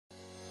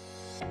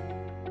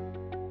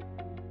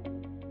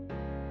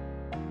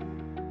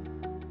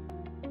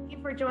Thank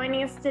you for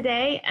joining us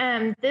today.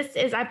 This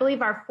is, I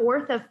believe, our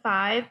fourth of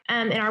five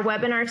in our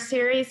webinar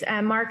series,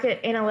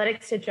 Market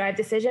Analytics to Drive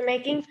Decision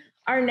Making.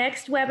 Our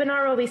next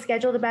webinar will be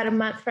scheduled about a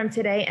month from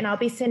today, and I'll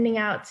be sending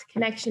out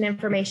connection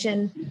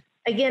information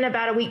again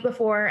about a week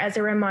before as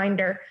a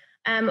reminder.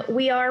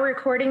 We are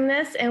recording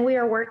this, and we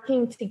are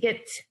working to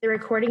get the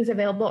recordings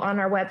available on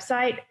our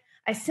website.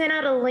 I sent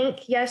out a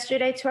link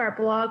yesterday to our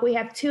blog. We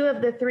have 2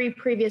 of the 3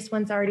 previous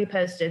ones already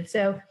posted.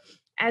 So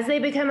as they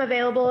become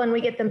available and we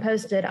get them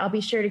posted, I'll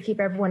be sure to keep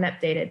everyone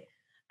updated.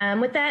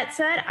 With that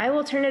said, I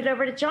will turn it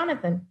over to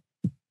Jonathan.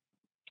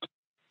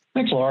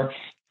 Thanks, Laura.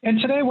 And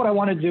today what I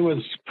want to do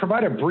is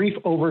provide a brief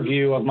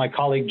overview of my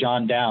colleague,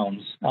 John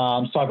Downs.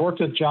 So I've worked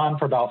with John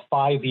for about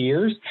 5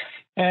 years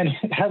and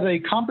has a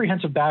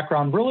comprehensive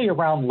background really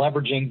around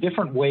leveraging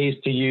different ways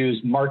to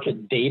use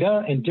market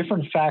data and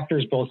different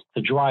factors, both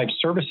to drive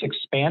service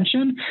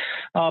expansion,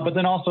 but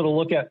then also to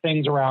look at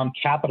things around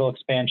capital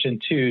expansion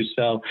too.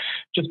 So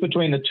just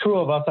between the 2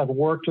 of us, I've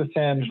worked with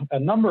him a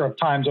number of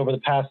times over the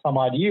past some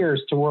odd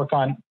years to work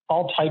on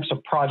all types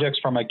of projects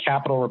from a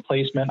capital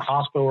replacement,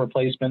 hospital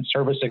replacement,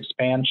 service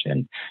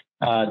expansion,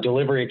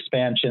 delivery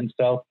expansion.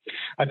 So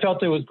I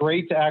felt it was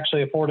great to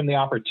actually afford him the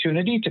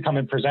opportunity to come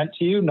and present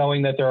to you,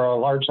 knowing that there are a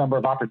large number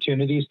of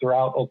opportunities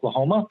throughout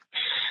Oklahoma.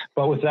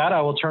 But with that,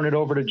 I will turn it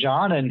over to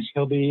John, and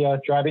he'll be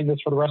driving this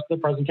for the rest of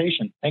the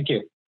presentation. Thank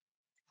you.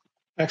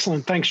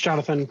 Excellent. Thanks,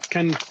 Jonathan.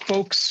 Can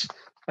folks,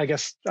 I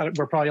guess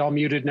we're probably all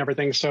muted and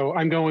everything, so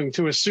I'm going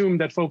to assume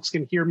that folks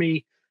can hear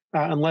me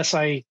unless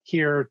I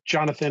hear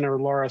Jonathan or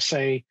Laura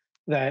say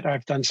that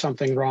I've done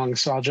something wrong.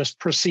 So I'll just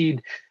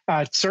proceed.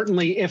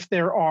 Certainly, if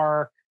there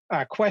are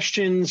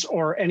questions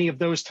or any of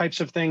those types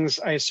of things,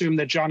 I assume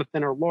that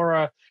Jonathan or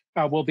Laura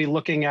will be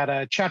looking at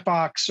a chat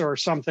box or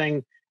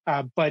something.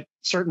 But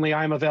certainly,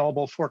 I'm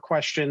available for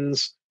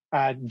questions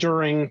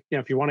during,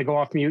 if you want to go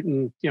off mute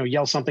and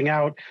yell something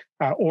out,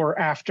 or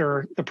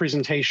after the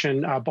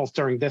presentation, both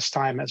during this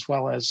time as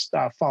well as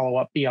follow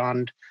up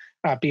beyond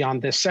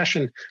this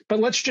session. But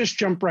let's just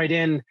jump right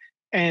in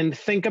and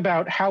think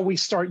about how we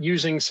start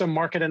using some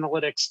market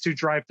analytics to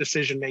drive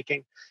decision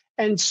making.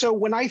 And so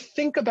when I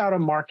think about a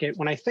market,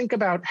 when I think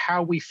about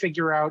how we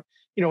figure out,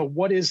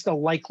 what is the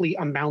likely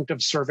amount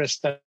of service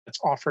that's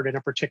offered in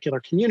a particular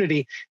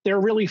community, there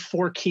are really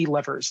 4 key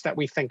levers that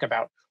we think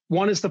about.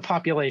 One is the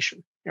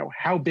population.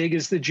 How big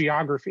is the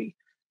geography?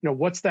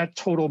 What's that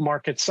total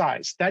market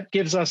size? That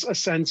gives us a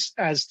sense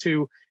as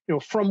to,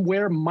 from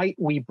where might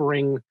we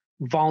bring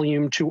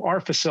volume to our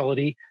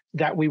facility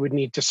that we would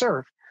need to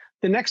serve.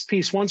 The next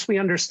piece, once we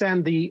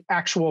understand the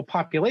actual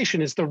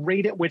population, is the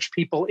rate at which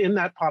people in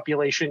that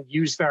population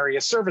use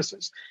various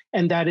services.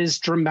 And that is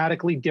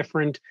dramatically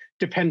different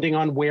depending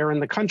on where in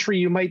the country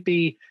you might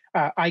be.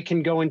 I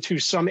can go into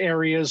some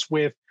areas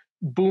with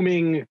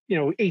booming,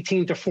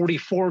 18 to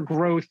 44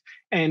 growth,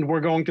 and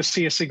we're going to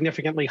see a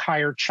significantly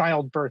higher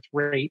childbirth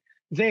rate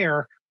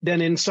there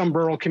than in some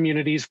rural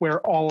communities where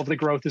all of the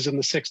growth is in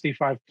the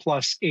 65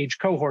 plus age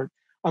cohort.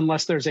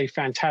 Unless there's a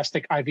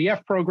fantastic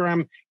IVF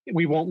program,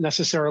 we won't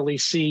necessarily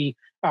see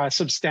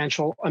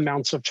substantial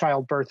amounts of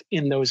childbirth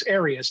in those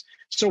areas.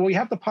 So we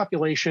have the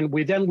population.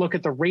 We then look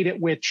at the rate at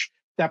which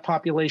that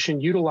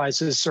population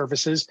utilizes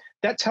services.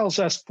 That tells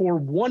us for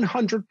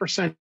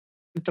 100%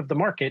 of the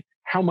market,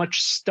 how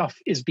much stuff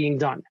is being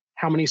done,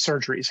 how many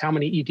surgeries, how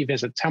many ED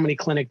visits, how many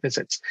clinic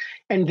visits.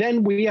 And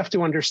then we have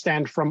to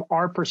understand from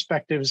our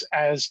perspectives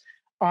as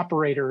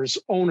operators,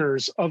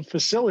 owners of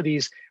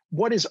facilities,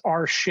 what is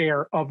our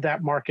share of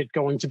that market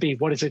going to be?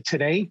 What is it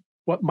today?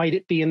 What might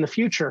it be in the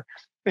future?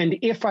 And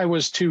if I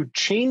was to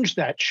change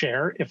that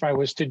share, if I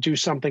was to do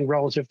something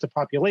relative to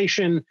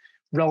population,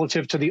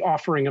 relative to the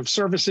offering of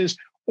services,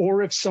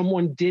 or if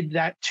someone did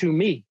that to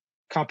me,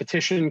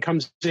 competition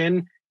comes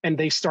in and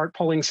they start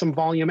pulling some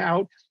volume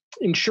out,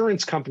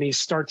 insurance companies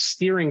start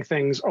steering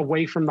things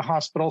away from the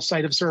hospital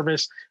site of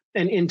service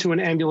and into an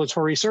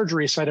ambulatory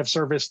surgery site of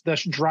service,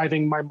 thus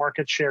driving my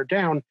market share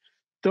down.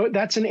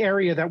 That's an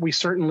area that we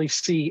certainly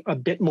see a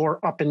bit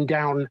more up and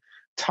down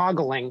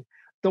toggling.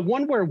 The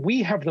one where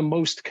we have the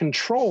most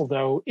control,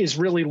 though, is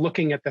really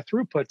looking at the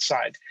throughput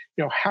side.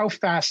 How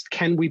fast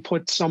can we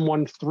put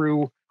someone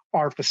through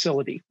our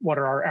facility? What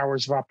are our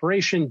hours of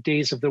operation,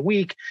 days of the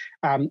week?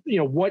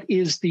 What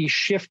is the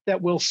shift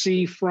that we'll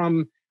see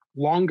from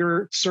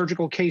longer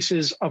surgical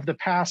cases of the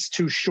past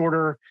to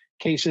shorter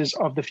cases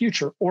of the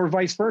future, or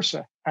vice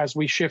versa? As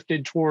we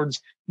shifted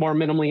towards more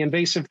minimally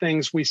invasive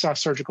things, we saw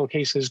surgical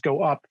cases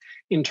go up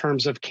in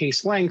terms of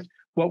case length.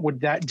 What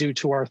would that do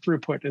to our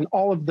throughput? And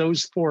all of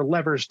those 4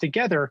 levers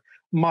together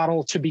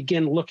model to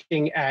begin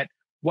looking at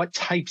what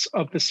types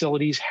of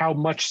facilities, how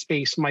much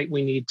space might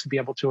we need to be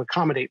able to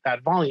accommodate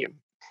that volume.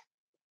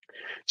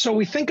 So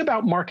we think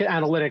about market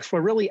analytics,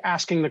 we're really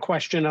asking the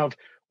question of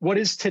what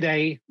is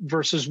today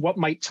versus what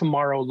might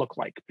tomorrow look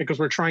like, because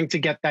we're trying to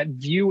get that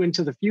view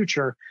into the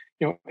future.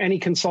 Any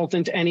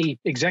consultant, any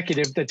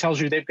executive that tells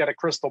you they've got a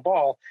crystal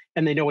ball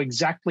and they know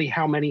exactly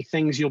how many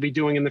things you'll be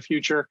doing in the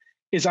future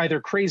is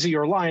either crazy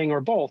or lying or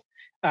both.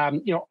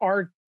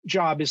 Our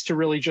job is to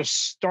really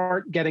just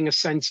start getting a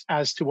sense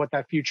as to what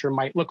that future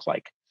might look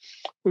like.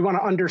 We want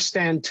to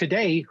understand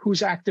today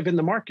who's active in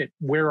the market.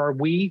 Where are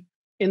we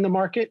in the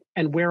market,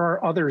 and where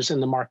are others in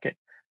the market?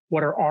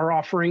 What are our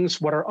offerings?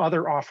 What are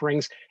other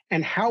offerings?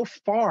 And how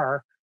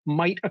far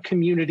might a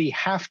community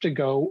have to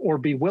go or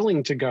be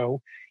willing to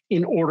go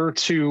in order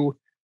to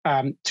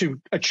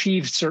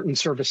achieve certain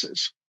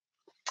services?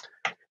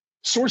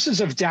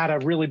 Sources of data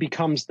really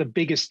becomes the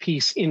biggest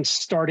piece in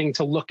starting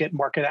to look at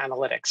market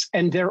analytics.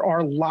 And there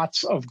are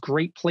lots of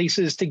great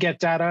places to get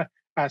data,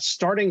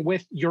 starting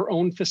with your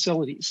own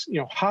facilities.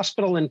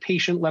 Hospital and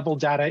patient level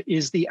data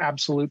is the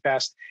absolute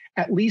best,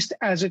 at least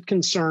as it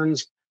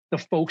concerns the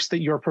folks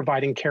that you're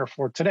providing care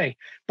for today.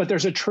 But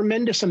there's a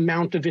tremendous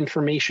amount of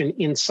information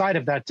inside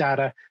of that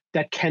data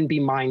that can be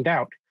mined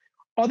out.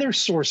 Other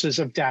sources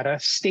of data,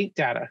 state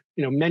data.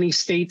 Many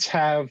states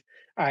have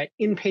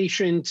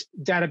inpatient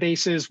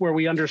databases where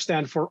we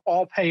understand for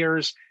all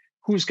payers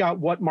who's got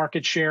what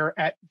market share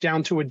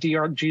down to a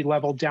DRG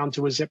level, down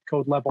to a zip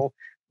code level.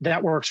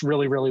 That works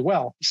really, really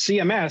well.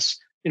 CMS,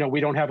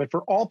 we don't have it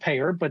for all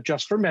payer, but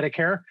just for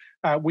Medicare,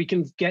 we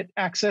can get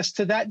access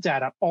to that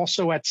data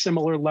also at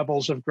similar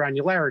levels of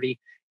granularity.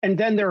 And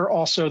then there are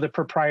also the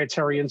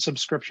proprietary and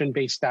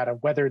subscription-based data,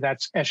 whether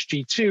that's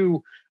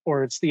SG2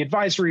 or it's the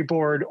advisory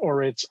board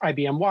or it's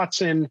IBM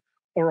Watson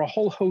or a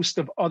whole host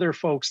of other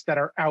folks that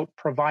are out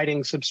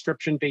providing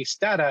subscription-based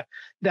data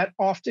that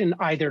often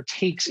either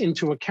takes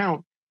into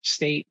account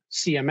state,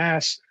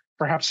 CMS,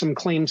 perhaps some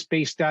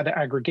claims-based data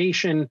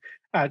aggregation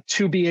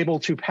to be able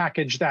to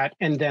package that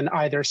and then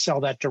either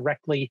sell that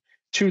directly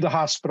to the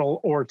hospital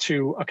or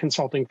to a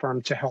consulting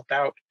firm to help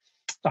out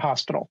the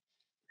hospital.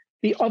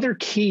 The other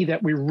key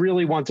that we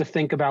really want to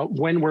think about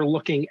when we're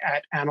looking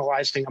at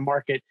analyzing a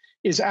market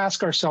is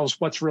ask ourselves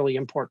what's really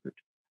important.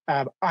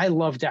 I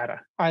love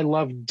data. I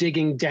love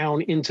digging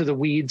down into the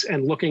weeds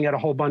and looking at a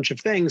whole bunch of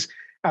things.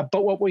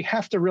 But what we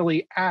have to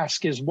really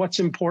ask is what's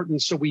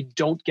important so we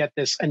don't get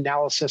this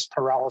analysis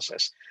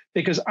paralysis.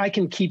 Because I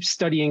can keep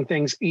studying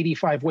things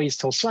 85 ways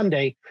till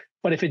Sunday,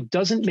 but if it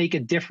doesn't make a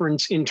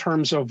difference in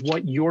terms of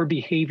what your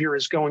behavior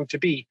is going to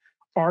be,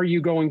 are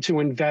you going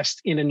to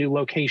invest in a new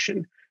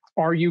location?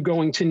 Are you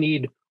going to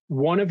need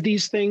one of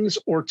these things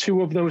or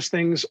two of those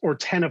things or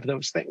 10 of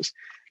those things?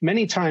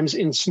 Many times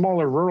in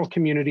smaller rural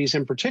communities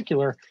in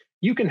particular,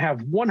 you can have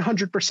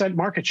 100%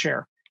 market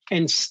share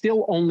and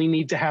still only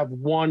need to have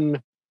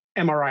one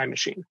MRI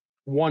machine,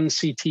 one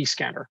CT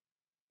scanner.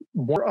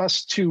 For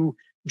us to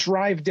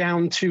drive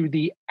down to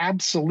the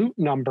absolute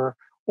number,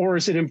 or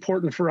is it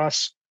important for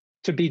us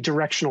to be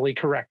directionally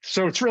correct?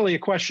 So it's really a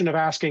question of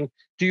asking,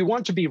 do you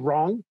want to be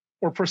wrong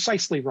or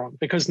precisely wrong?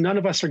 Because none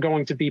of us are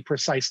going to be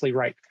precisely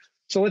right.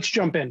 So let's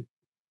jump in.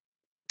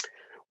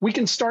 We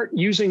can start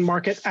using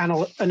market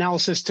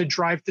analysis to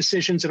drive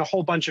decisions in a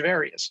whole bunch of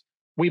areas.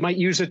 We might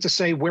use it to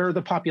say, where are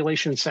the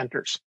population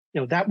centers?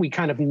 That we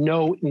kind of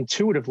know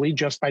intuitively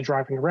just by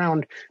driving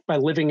around, by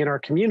living in our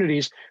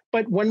communities.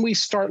 But when we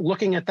start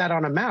looking at that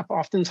on a map,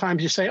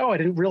 oftentimes you say, oh, I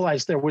didn't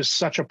realize there was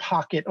such a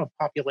pocket of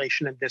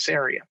population in this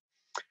area.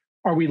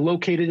 Are we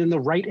located in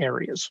the right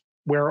areas?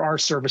 Where are our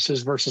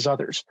services versus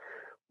others?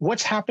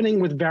 What's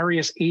happening with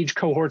various age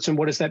cohorts and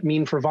what does that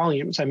mean for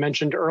volumes? I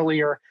mentioned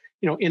earlier,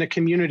 in a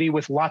community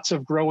with lots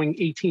of growing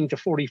 18 to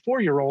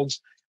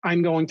 44-year-olds,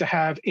 I'm going to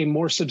have a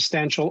more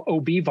substantial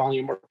OB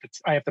volume, or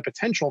I have the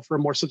potential for a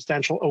more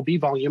substantial OB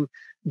volume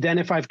than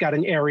if I've got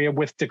an area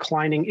with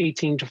declining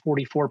 18 to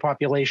 44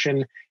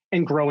 population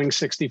and growing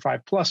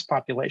 65 plus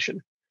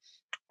population.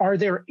 Are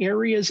there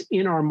areas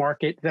in our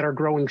market that are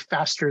growing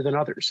faster than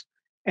others?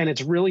 And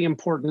it's really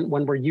important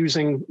when we're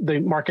using the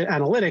market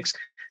analytics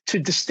to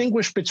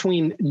distinguish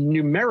between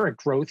numeric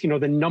growth,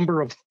 the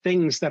number of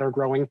things that are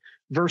growing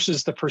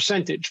versus the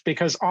percentage,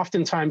 because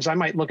oftentimes I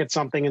might look at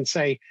something and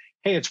say,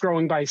 hey, it's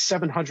growing by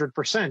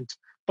 700%,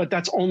 but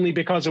that's only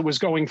because it was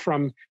going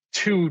from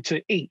 2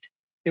 to 8.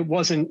 It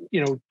wasn't,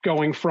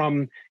 going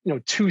from,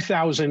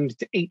 2,000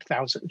 to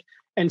 8,000.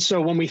 And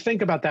so when we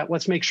think about that,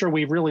 let's make sure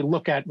we really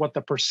look at what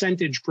the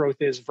percentage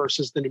growth is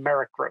versus the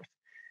numeric growth.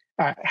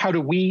 How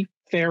do we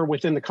fare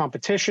within the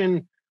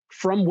competition?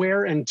 From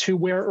where and to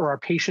where are our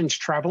patients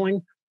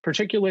traveling?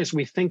 Particularly as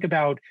we think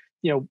about,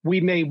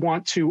 we may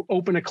want to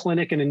open a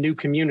clinic in a new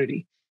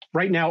community.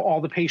 Right now,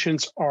 all the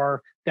patients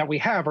that we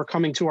have are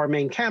coming to our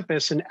main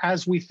campus. And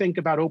as we think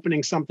about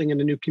opening something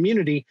in a new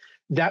community,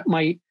 that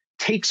might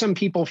take some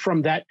people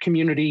from that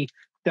community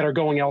that are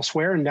going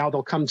elsewhere, and now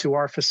they'll come to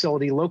our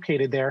facility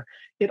located there.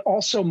 It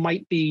also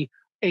might be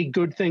a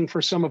good thing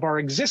for some of our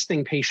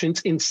existing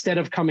patients, instead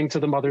of coming to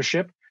the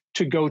mothership,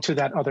 to go to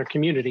that other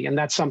community. And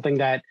that's something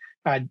that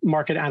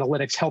market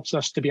analytics helps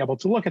us to be able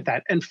to look at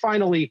that. And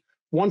finally,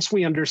 once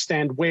we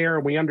understand where,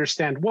 we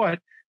understand what,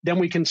 then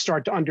we can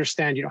start to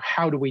understand,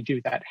 how do we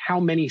do that? How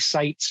many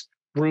sites,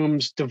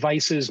 rooms,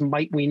 devices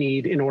might we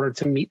need in order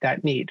to meet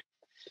that need?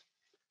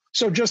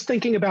 So just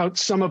thinking about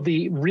some of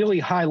the really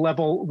high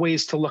level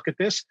ways to look at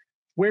this,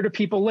 where do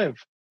people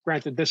live?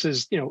 Granted, this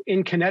is,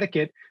 in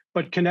Connecticut,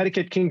 but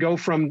Connecticut can go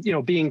from,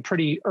 being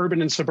pretty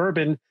urban and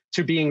suburban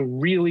to being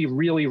really,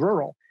 really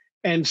rural.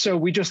 And so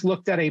we just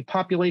looked at a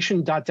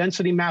population dot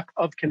density map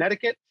of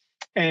Connecticut,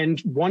 and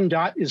one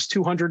dot is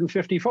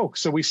 250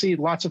 folks. So we see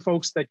lots of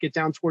folks that get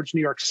down towards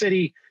New York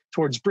City,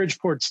 towards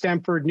Bridgeport,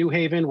 Stamford, New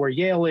Haven, where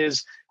Yale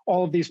is,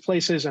 all of these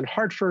places, and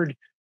Hartford,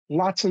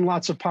 lots and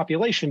lots of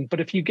population. But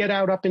if you get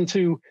out up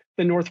into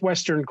the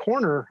northwestern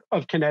corner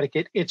of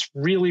Connecticut, it's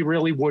really,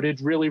 really wooded,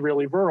 really,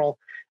 really rural.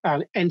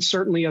 And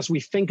certainly as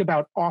we think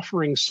about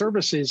offering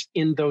services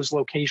in those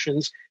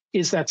locations,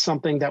 is that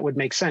something that would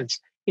make sense?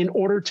 In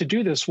order to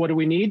do this, what do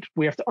we need?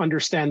 We have to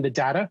understand the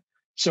data.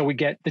 So we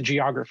get the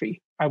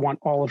geography. I want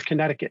all of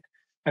Connecticut.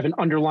 I have an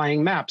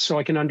underlying map so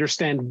I can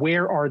understand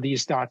where are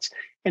these dots.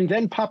 And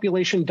then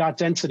population dot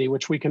density,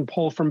 which we can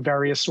pull from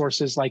various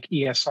sources like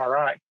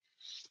ESRI.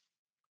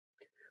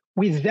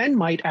 We then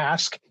might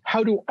ask,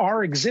 how do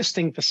our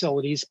existing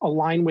facilities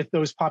align with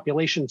those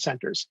population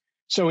centers?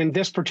 So in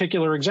this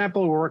particular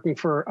example, we're working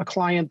for a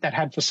client that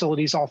had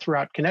facilities all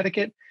throughout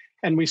Connecticut.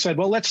 And we said,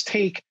 well, let's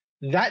take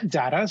that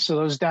data.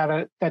 So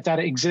that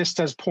data exists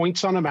as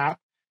points on a map.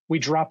 We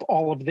drop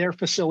all of their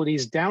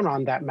facilities down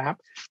on that map,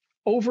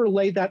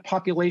 overlay that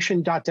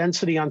population dot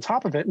density on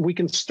top of it, and we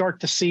can start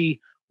to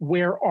see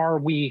where are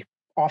we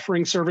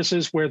offering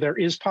services where there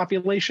is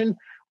population,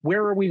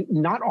 where are we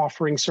not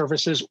offering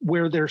services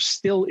where there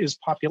still is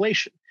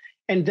population.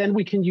 And then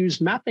we can use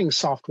mapping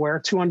software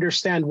to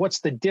understand what's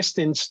the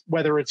distance,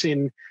 whether it's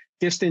in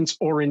distance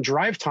or in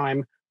drive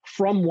time,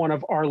 from one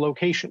of our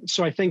locations.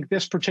 So I think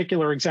this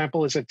particular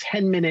example is a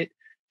 10-minute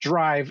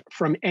drive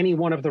from any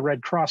one of the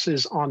red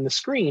crosses on the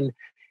screen.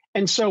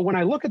 And so when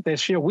I look at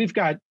this, we've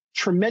got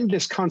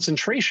tremendous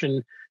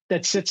concentration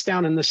that sits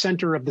down in the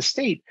center of the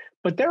state,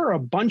 but there are a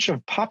bunch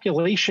of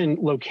population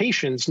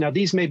locations. Now,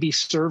 these may be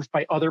served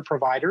by other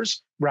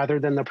providers rather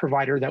than the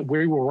provider that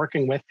we were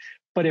working with.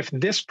 But if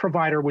this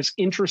provider was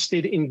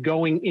interested in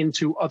going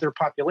into other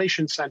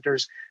population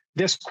centers,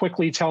 this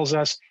quickly tells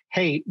us,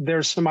 hey,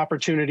 there's some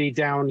opportunity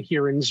down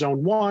here in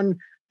zone 1.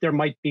 There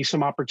might be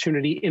some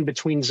opportunity in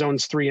between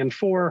zones 3 and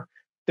 4.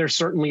 There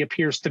certainly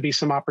appears to be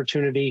some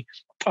opportunity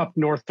up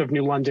north of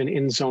New London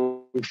in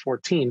zone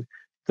 14.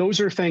 Those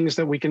are things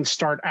that we can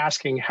start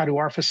asking, how do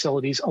our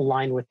facilities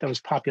align with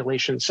those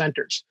population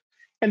centers?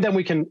 And then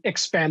we can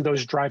expand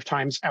those drive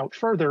times out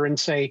further and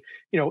say,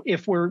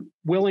 if we're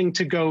willing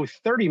to go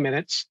 30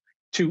 minutes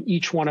to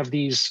each one of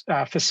these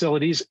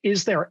facilities,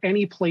 is there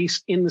any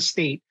place in the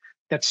state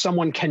that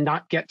someone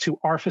cannot get to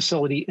our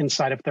facility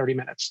inside of 30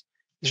 minutes?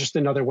 It's just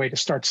another way to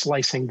start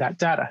slicing that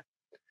data.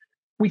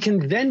 We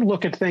can then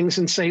look at things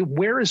and say,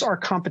 where is our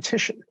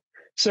competition?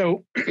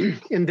 So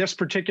in this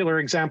particular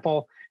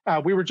example,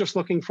 we were just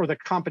looking for the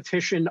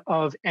competition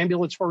of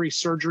ambulatory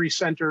surgery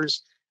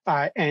centers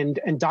and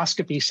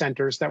endoscopy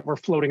centers that were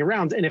floating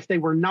around. And if they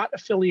were not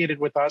affiliated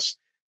with us,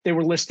 they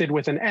were listed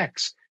with an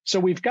X.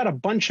 So we've got a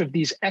bunch of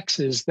these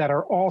X's that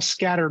are all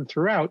scattered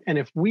throughout. And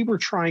if we were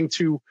trying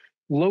to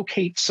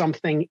locate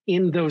something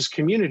in those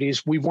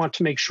communities, we want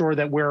to make sure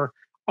that we're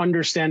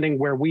understanding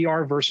where we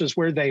are versus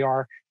where they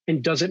are.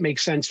 And does it make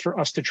sense for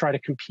us to try to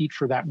compete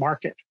for that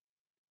market?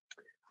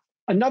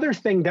 Another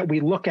thing that we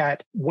look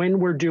at when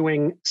we're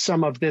doing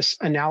some of this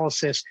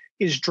analysis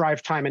is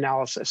drive time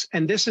analysis.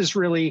 And this is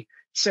really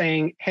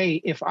saying,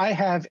 hey, if I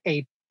have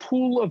a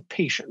pool of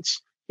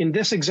patients, in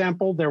this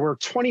example, there were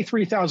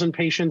 23,000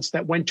 patients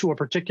that went to a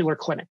particular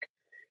clinic.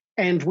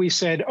 And we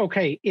said,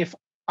 okay, if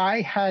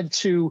I had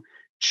to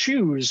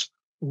choose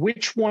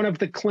which one of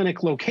the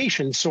clinic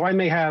locations, so I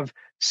may have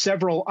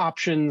several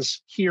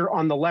options here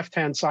on the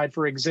left-hand side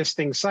for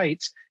existing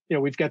sites.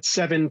 We've got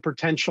 7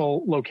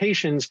 potential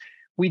locations.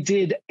 We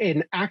did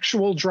an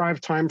actual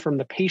drive time from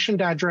the patient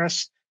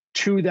address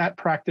to that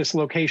practice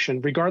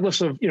location,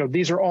 regardless of,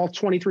 these are all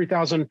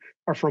 23,000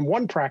 are from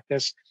one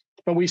practice,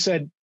 but we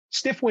said,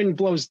 stiff wind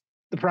blows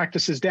the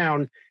practices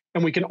down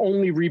and we can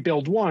only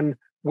rebuild one.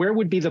 Where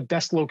would be the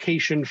best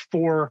location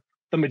for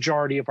the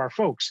majority of our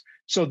folks?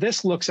 So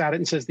this looks at it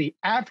and says the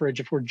average,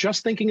 if we're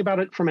just thinking about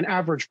it from an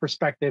average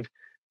perspective,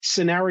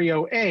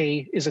 scenario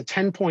A is a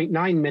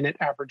 10.9 minute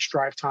average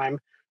drive time.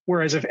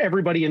 Whereas if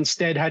everybody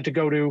instead had to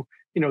go to,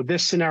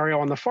 this scenario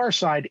on the far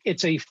side,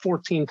 it's a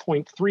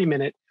 14.3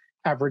 minute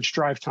average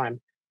drive time.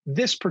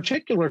 This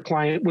particular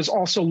client was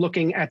also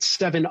looking at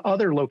 7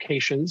 other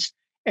locations,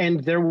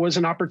 and there was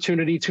an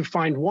opportunity to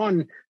find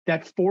one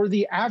that for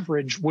the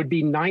average would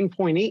be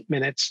 9.8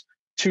 minutes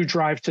to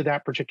drive to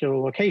that particular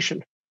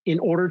location. In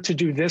order to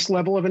do this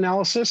level of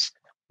analysis,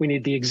 we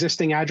need the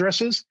existing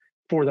addresses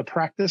for the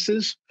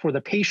practices, for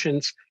the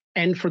patients,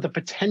 and for the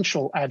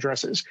potential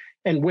addresses.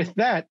 And with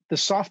that, the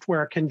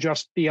software can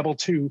just be able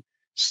to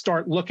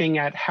start looking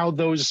at how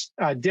those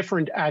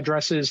different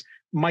addresses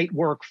might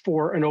work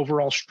for an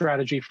overall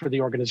strategy for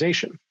the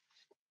organization.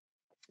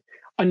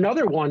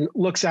 Another one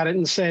looks at it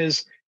and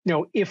says,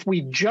 if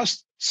we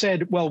just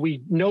said, well,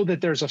 we know that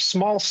there's a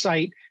small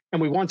site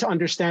and we want to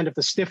understand if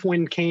the stiff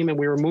wind came and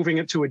we were moving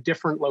it to a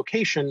different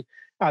location.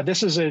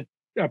 This is a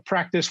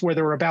practice where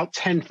there were about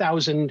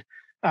 10,000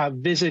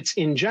 visits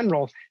in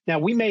general. Now,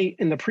 we may,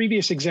 in the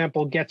previous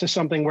example, get to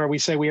something where we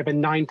say we have a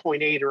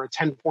 9.8 or a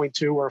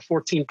 10.2 or a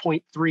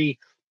 14.3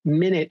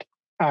 minute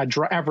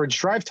average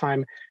drive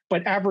time,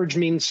 but average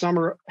means some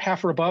are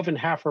half or above and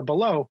half or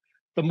below.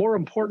 The more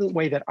important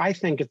way that I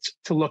think it's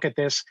to look at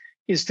this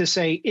is to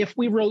say, if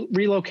we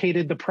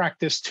relocated the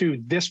practice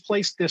to this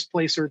place,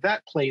 or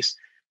that place,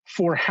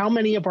 for how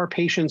many of our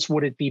patients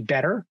would it be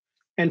better?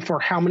 And for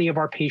how many of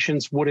our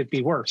patients would it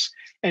be worse?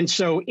 And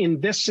so in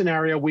this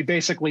scenario, we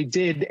basically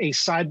did a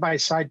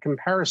side-by-side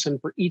comparison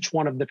for each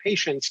one of the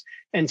patients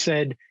and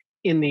said,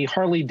 in the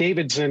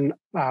Harley-Davidson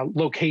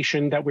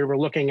location that we were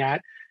looking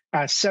at,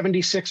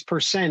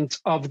 76%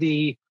 of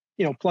the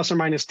plus or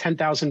minus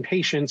 10,000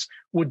 patients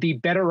would be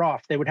better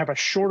off. They would have a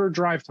shorter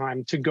drive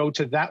time to go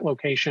to that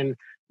location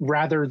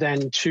rather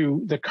than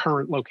to the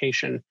current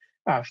location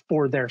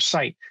for their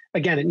site.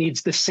 Again, it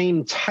needs the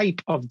same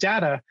type of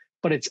data,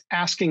 but it's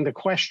asking the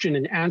question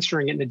and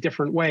answering it in a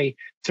different way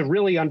to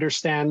really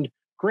understand,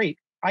 great,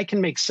 I can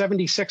make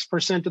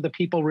 76% of the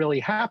people really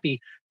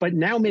happy, but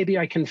now maybe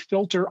I can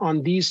filter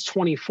on these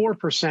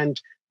 24%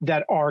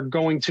 that are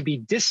going to be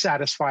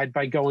dissatisfied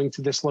by going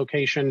to this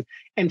location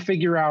and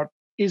figure out,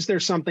 is there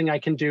something I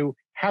can do?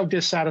 How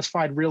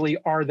dissatisfied really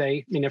are they?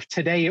 I mean, if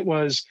today it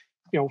was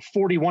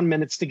 41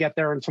 minutes to get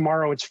there and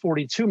tomorrow it's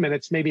 42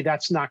 minutes, maybe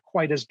that's not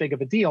quite as big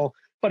of a deal.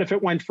 But if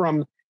it went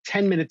from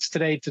 10 minutes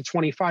today to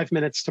 25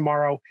 minutes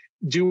tomorrow,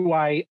 do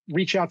I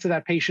reach out to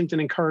that patient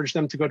and encourage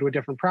them to go to a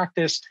different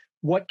practice?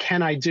 What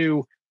can I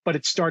do? But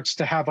it starts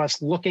to have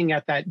us looking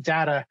at that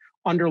data,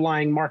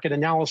 underlying market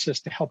analysis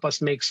to help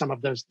us make some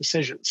of those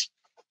decisions.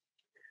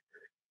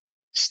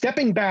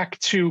 Stepping back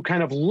to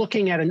kind of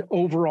looking at an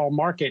overall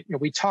market,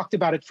 we talked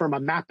about it from a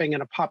mapping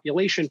and a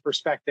population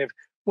perspective.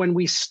 When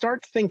we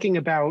start thinking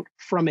about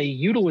from a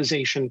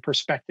utilization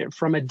perspective,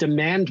 from a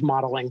demand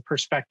modeling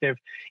perspective,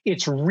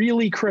 it's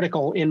really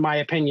critical, in my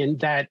opinion,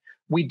 that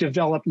we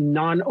develop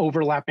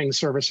non-overlapping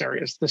service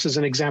areas. This is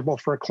an example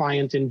for a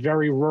client in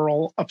very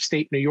rural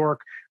upstate New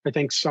York. I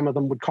think some of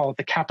them would call it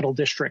the Capital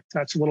District.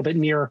 That's a little bit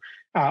near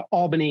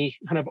Albany,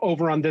 kind of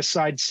over on this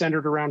side,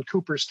 centered around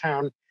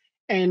Cooperstown.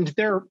 And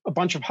there are a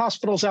bunch of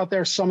hospitals out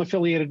there, some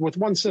affiliated with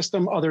one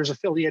system, others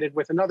affiliated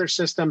with another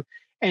system.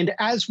 And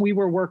as we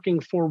were working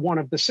for one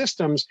of the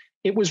systems,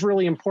 it was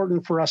really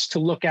important for us to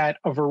look at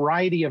a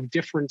variety of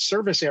different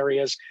service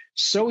areas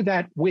so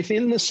that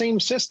within the same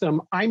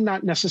system, I'm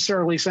not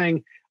necessarily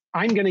saying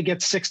I'm going to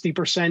get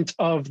 60%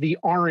 of the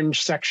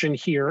orange section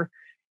here,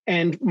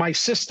 and my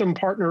system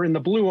partner in the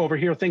blue over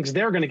here thinks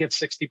they're going to get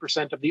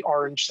 60% of the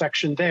orange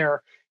section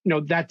there.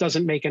 That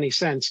doesn't make any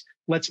sense.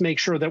 Let's make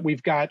sure that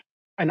we've got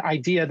an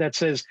idea that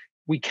says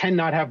we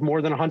cannot have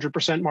more than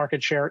 100%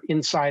 market share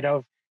inside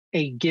of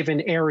a given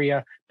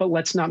area, but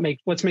let's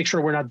make sure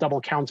we're not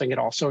double counting it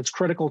all. So it's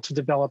critical to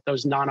develop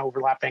those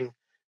non-overlapping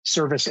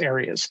service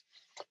areas.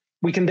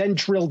 We can then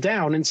drill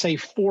down and say,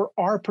 for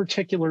our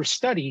particular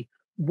study,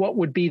 what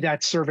would be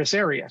that service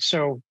area?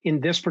 So in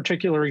this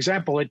particular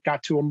example, it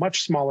got to a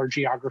much smaller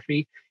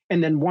geography.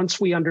 And then once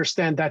we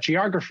understand that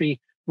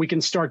geography, we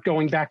can start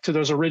going back to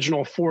those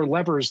original 4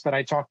 levers that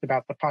I talked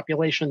about: the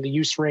population, the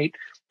use rate,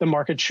 the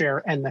market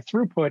share, and the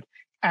throughput,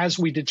 as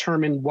we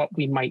determine what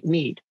we might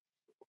need.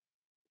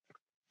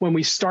 When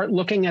we start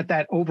looking at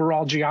that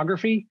overall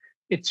geography,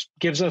 it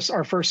gives us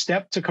our first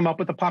step to come up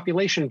with a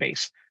population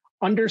base.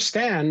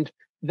 Understand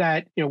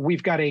that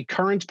we've got a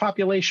current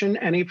population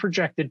and a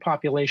projected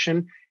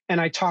population. And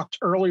I talked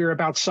earlier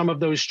about some of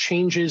those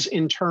changes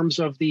in terms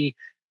of the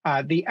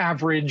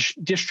average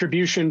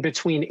distribution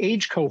between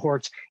age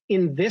cohorts.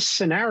 In this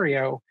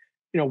scenario,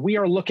 we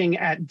are looking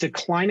at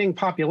declining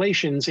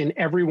populations in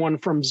everyone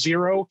from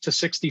 0 to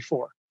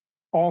 64.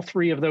 All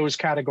 3 of those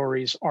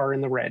categories are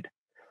in the red.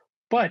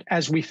 But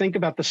as we think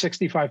about the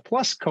 65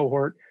 plus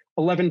cohort,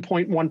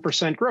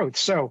 11.1% growth.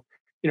 So,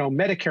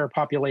 Medicare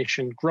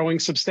population growing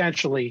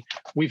substantially.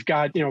 We've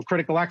got,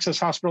 critical access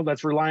hospital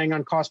that's relying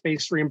on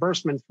cost-based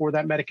reimbursement for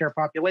that Medicare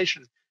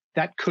population.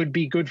 That could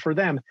be good for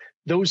them.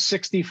 Those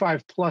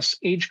 65 plus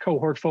age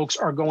cohort folks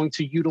are going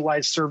to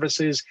utilize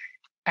services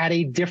at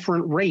a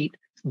different rate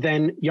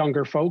than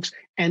younger folks,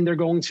 and they're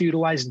going to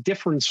utilize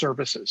different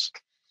services.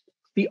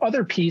 The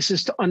other piece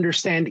is to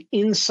understand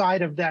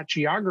inside of that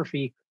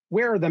geography,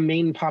 where are the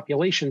main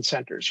population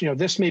centers?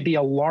 This may be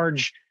a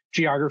large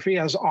geography,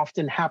 as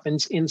often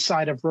happens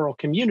inside of rural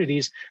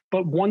communities,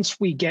 but once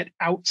we get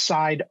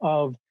outside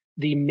of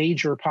the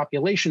major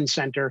population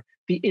center,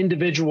 the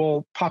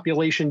individual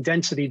population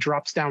density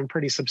drops down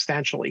pretty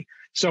substantially.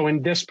 So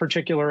in this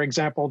particular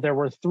example, there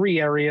were 3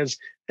 areas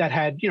that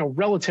had,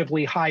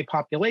 relatively high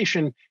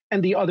population,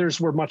 and the others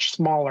were much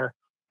smaller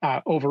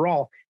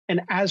overall.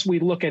 And as we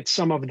look at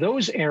some of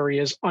those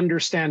areas,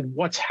 understand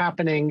what's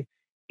happening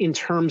in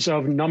terms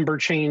of number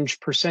change,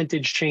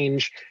 percentage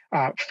change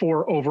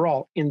for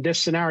overall. In this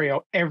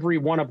scenario, every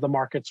one of the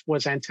markets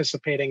was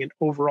anticipating an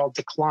overall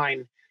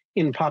decline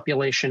in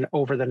population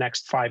over the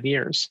next 5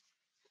 years.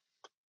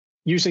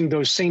 Using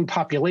those same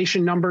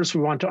population numbers,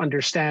 we want to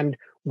understand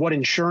what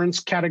insurance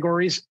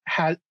categories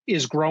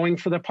is growing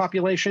for the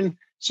population.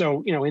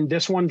 So, in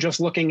this one, just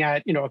looking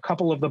at, a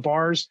couple of the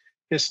bars,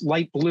 this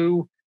light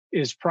blue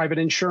is private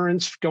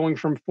insurance going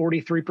from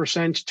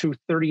 43% to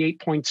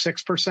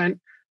 38.6%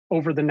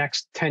 over the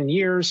next 10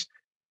 years.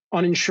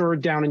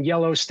 Uninsured down in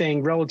yellow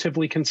staying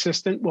relatively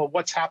consistent. Well,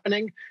 what's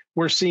happening?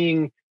 We're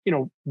seeing,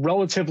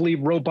 relatively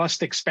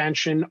robust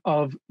expansion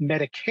of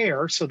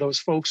Medicare. So those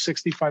folks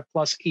 65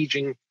 plus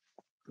aging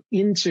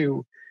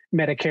into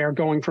Medicare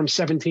going from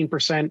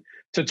 17%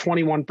 to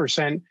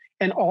 21%,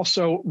 and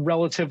also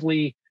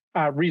relatively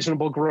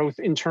reasonable growth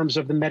in terms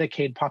of the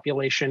Medicaid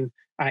population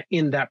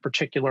in that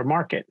particular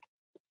market.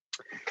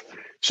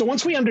 So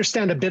once we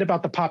understand a bit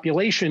about the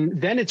population,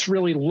 then it's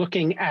really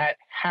looking at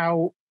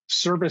how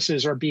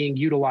services are being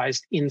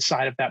utilized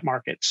inside of that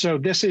market. So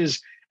this is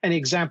an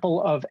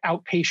example of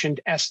outpatient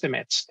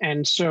estimates.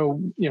 And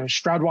so,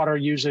 Stroudwater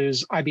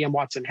uses IBM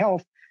Watson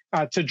Health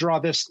to draw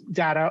this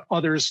data.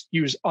 Others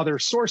use other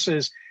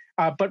sources.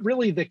 But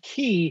really the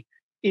key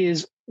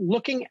is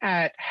looking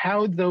at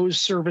how those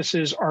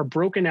services are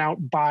broken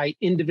out by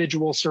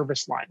individual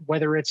service line,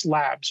 whether it's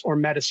labs or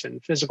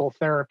medicine, physical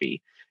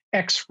therapy,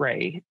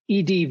 X-ray,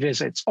 ED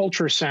visits,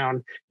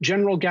 ultrasound,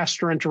 general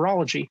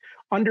gastroenterology.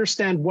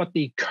 Understand what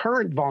the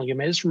current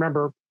volume is.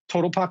 Remember,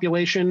 total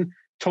population,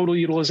 total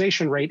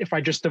utilization rate. If I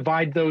just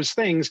divide those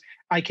things,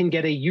 I can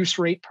get a use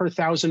rate per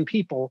 1,000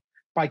 people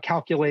by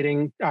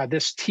calculating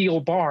this teal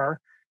bar,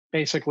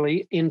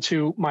 basically,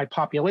 into my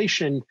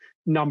population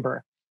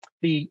number.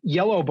 The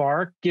yellow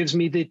bar gives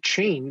me the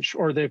change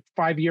or the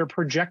 5-year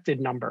projected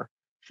number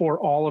for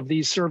all of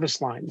these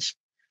service lines.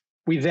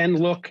 We then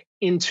look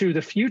into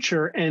the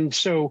future. And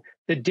so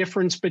the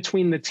difference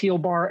between the teal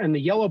bar and the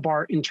yellow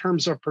bar in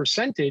terms of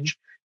percentage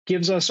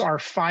gives us our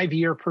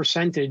 5-year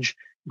percentage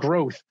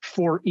growth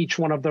for each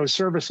one of those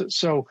services.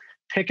 So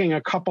picking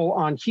a couple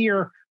on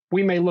here,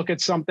 we may look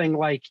at something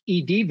like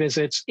ED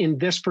visits in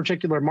this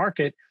particular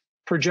market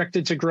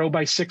projected to grow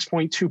by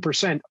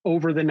 6.2%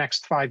 over the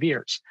next 5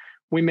 years.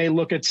 We may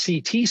look at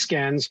CT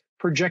scans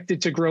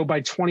projected to grow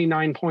by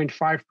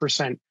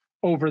 29.5%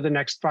 over the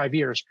next 5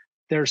 years.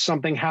 There's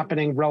something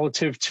happening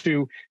relative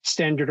to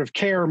standard of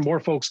care, more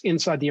folks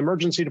inside the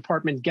emergency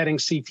department getting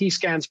CT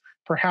scans.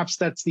 Perhaps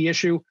that's the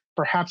issue.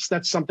 Perhaps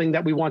that's something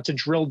that we want to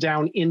drill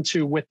down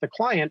into with the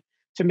client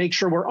to make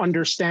sure we're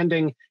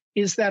understanding,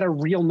 is that a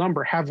real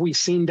number? Have we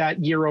seen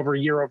that year over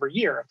year over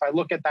year? If I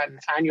look at that and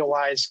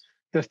annualize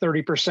the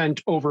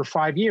 30% over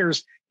 5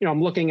 years,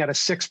 I'm looking at a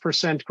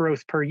 6%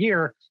 growth per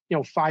year,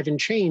 5 and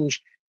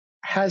change.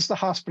 Has the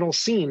hospital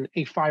seen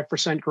a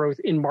 5% growth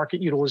in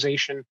market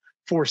utilization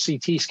for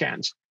CT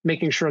scans?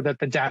 Making sure that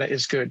the data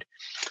is good.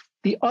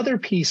 The other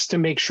piece to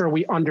make sure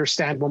we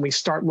understand when we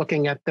start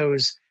looking at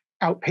those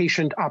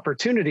outpatient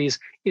opportunities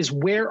is,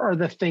 where are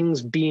the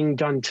things being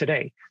done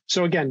today?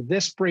 So again,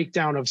 this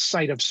breakdown of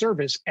site of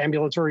service,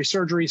 ambulatory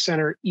surgery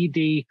center,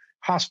 ED,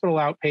 hospital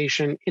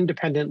outpatient,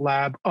 independent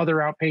lab, other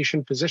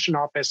outpatient, physician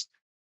office,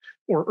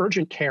 or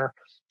urgent care,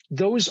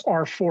 those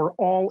are for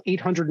all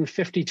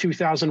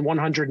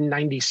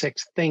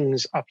 852,196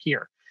 things up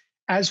here.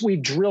 As we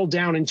drill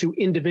down into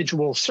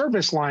individual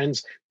service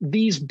lines,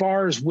 these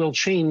bars will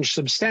change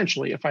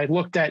substantially. If I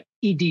looked at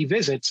ED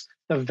visits,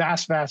 the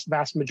vast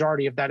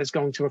majority of that is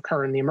going to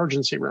occur in the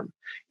emergency room.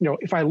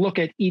 If I look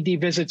at ED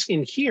visits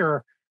in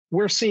here,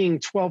 we're seeing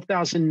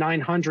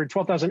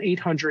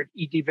 12,800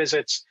 ED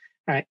visits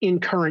in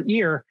current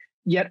year.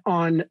 Yet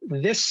on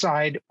this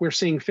side, we're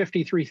seeing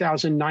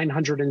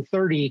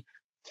 53,930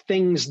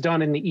 things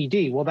done in the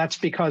ED. Well, that's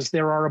because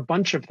there are a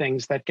bunch of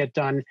things that get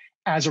done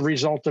as a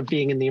result of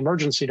being in the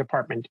emergency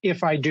department.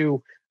 If I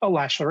do a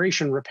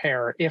laceration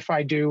repair, if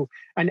I do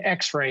an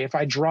X-ray, if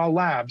I draw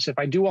labs, if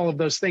I do all of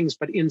those things,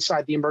 but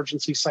inside the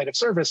emergency site of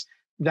service,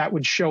 that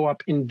would show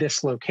up in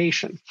this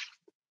location.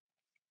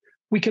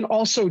 We can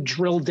also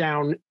drill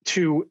down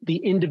to the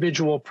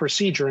individual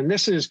procedure. And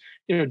this is,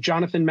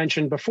 Jonathan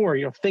mentioned before,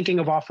 thinking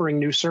of offering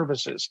new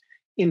services.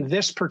 In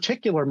this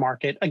particular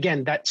market,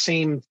 again, that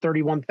same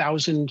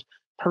 31,000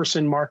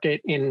 person market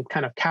in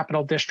kind of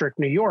Capital District,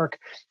 New York,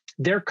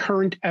 their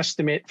current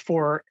estimate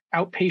for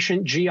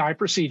outpatient GI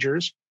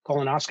procedures,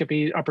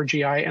 colonoscopy, upper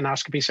GI,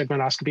 endoscopy,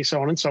 sigmoidoscopy,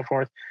 so on and so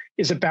forth,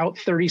 is about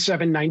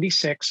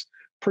 3796,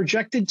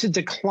 projected to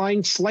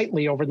decline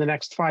slightly over the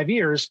next 5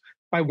 years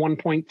by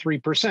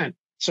 1.3%.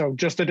 So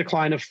just a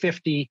decline of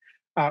 50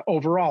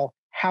 overall.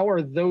 How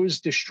are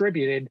those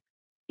distributed?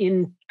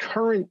 In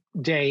current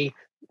day,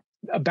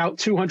 about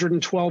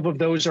 212 of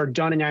those are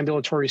done in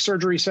ambulatory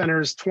surgery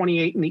centers,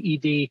 28 in the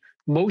ED.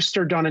 Most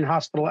are done in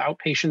hospital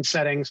outpatient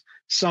settings,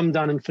 some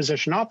done in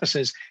physician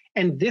offices.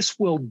 And this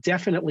will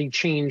definitely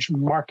change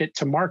market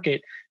to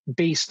market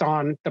based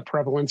on the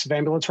prevalence of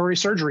ambulatory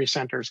surgery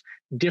centers,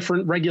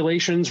 different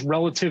regulations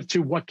relative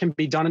to what can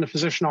be done in a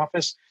physician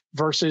office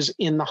versus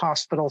in the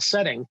hospital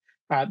setting.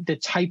 The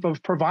type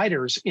of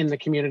providers in the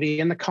community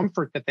and the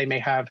comfort that they may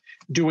have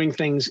doing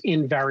things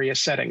in various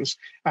settings.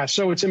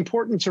 So it's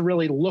important to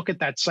really look at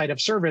that site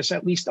of service,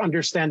 at least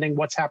understanding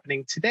what's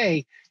happening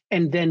today,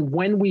 And then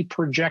when we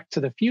project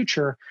to the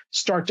future,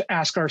 start to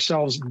ask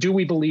ourselves, do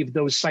we believe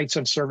those sites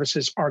of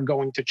services are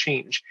going to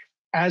change?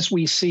 As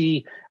we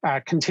see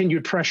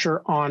continued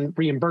pressure on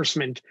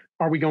reimbursement,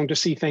 are we going to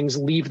see things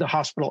leave the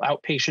hospital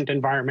outpatient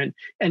environment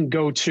and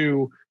go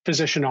to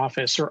physician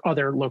office or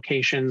other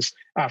locations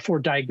for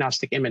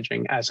diagnostic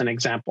imaging, as an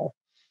example?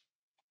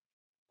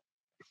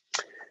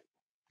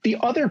 The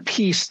other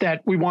piece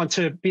that we want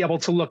to be able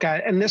to look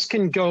at, and this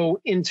can go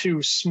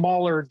into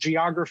smaller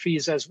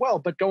geographies as well,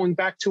 but going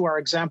back to our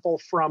example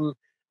from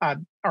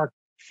our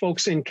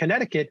folks in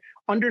Connecticut,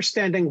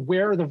 understanding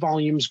where the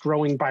volume's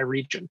growing by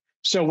region.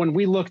 So when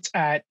we looked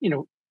at,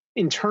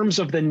 in terms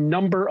of the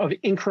number of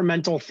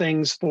incremental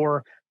things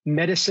for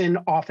medicine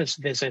office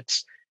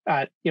visits,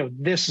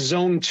 this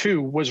zone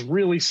 2 was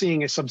really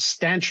seeing a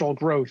substantial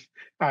growth,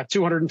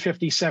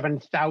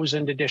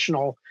 257,000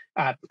 additional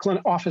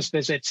office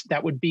visits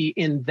that would be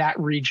in that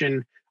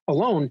region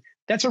alone.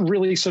 That's a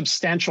really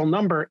substantial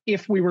number.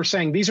 If we were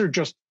saying these are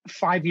just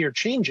 5-year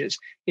changes,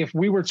 if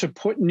we were to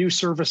put new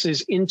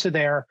services into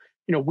there,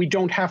 we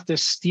don't have to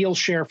steal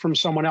share from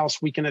someone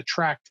else. We can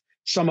attract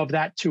some of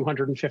that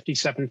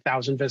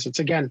 257,000 visits.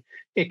 Again,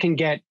 it can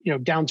get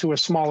down to a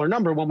smaller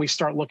number when we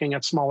start looking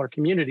at smaller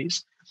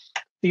communities.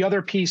 The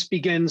other piece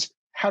begins,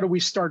 how do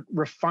we start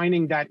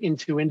refining that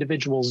into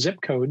individual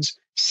zip codes?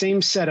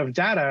 Same set of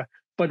data,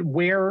 but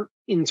where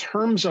in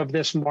terms of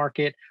this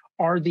market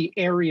are the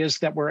areas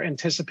that we're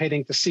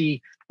anticipating to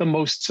see the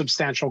most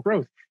substantial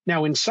growth?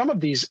 Now, in some of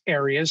these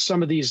areas,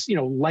 some of these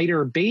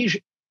lighter beige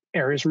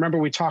areas, remember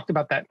we talked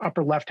about that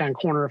upper left-hand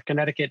corner of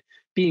Connecticut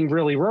being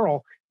really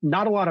rural,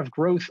 not a lot of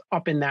growth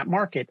up in that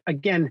market.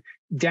 Again,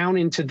 down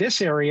into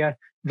this area,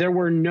 there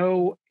were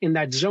no, in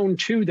that zone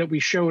 2 that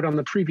we showed on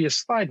the previous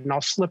slide, and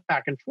I'll slip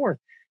back and forth,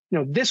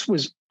 this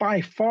was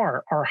by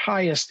far our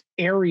highest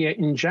area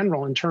in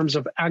general in terms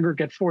of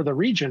aggregate for the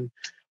region.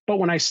 But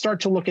when I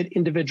start to look at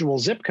individual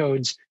zip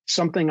codes,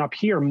 something up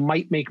here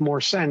might make more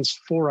sense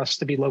for us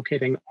to be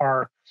locating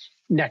our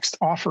next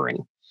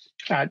offering.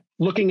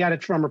 Looking at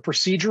it from a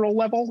procedural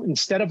level,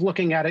 instead of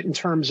looking at it in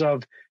terms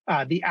of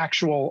the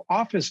actual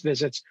office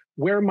visits,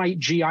 where might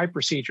GI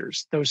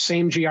procedures, those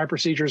same GI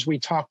procedures we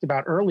talked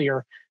about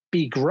earlier,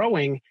 be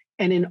growing?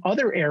 And in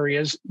other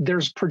areas,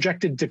 there's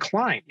projected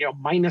decline,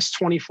 minus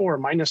 24,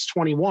 minus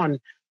 21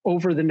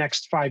 over the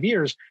next 5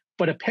 years,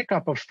 but a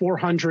pickup of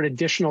 400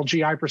 additional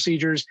GI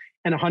procedures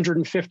and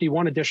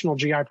 151 additional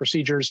GI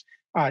procedures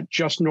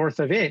just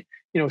north of it.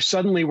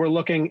 Suddenly we're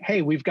looking,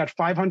 hey, we've got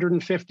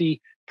 550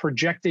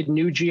 projected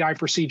new GI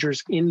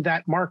procedures in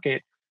that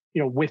market,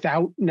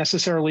 without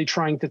necessarily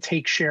trying to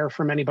take share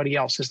from anybody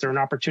else. Is there an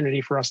opportunity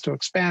for us to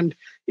expand?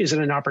 Is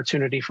it an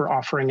opportunity for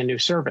offering a new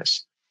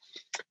service?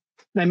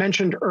 And I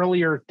mentioned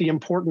earlier the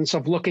importance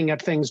of looking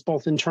at things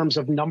both in terms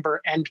of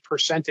number and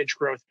percentage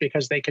growth,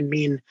 because they can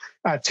mean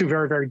two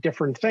very, very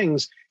different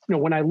things.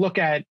 When I look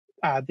at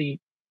the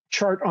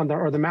chart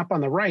or the map on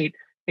the right,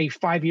 a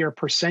 5-year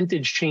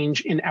percentage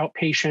change in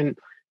outpatient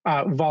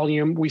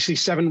volume, we see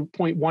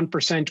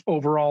 7.1%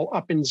 overall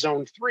up in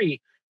zone 3.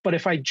 But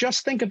if I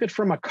just think of it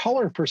from a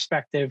color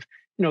perspective,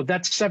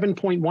 that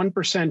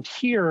 7.1%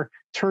 here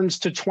turns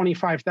to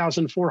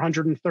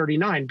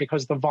 25,439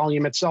 because the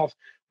volume itself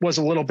was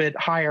a little bit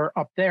higher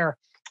up there.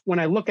 When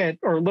I look at,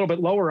 or a little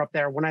bit lower up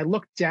there, when I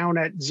look down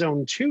at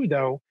zone 2,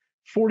 though,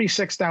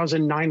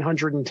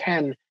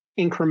 46,910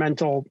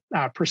 incremental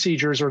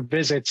procedures or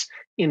visits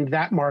in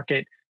that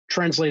market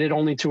translated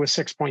only to a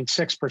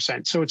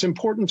 6.6%. So it's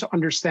important to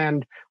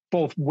understand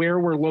both where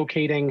we're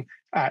locating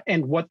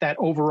and what that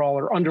overall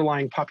or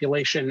underlying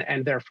population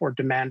and therefore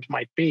demand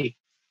might be.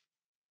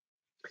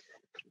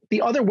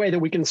 The other way that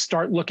we can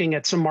start looking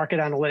at some market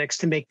analytics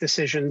to make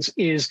decisions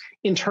is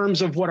in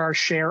terms of what our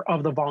share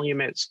of the volume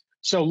is.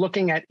 So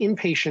looking at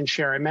inpatient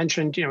share, I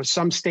mentioned,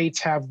 some states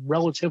have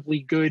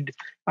relatively good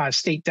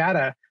state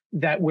data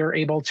that we're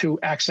able to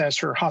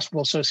access, or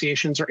hospital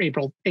associations are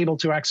able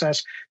to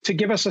access, to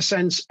give us a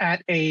sense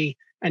at an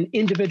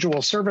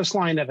individual service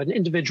line of an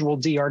individual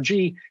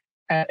DRG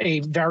at a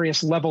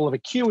various level of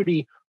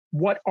acuity,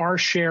 what our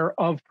share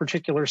of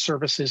particular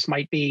services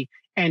might be,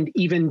 and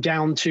even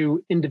down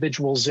to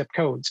individual zip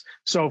codes.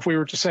 So if we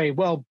were to say,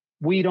 well,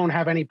 we don't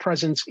have any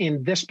presence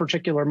in this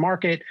particular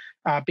market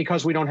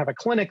because we don't have a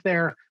clinic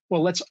there,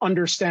 well, let's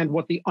understand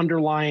what the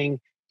underlying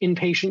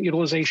inpatient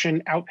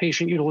utilization,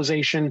 outpatient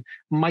utilization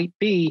might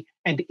be.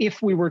 And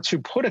if we were to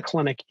put a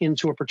clinic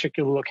into a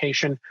particular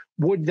location,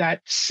 would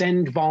that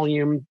send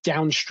volume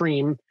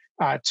downstream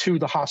to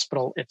the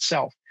hospital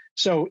itself?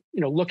 So,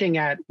 looking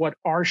at what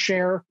our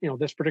share,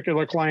 this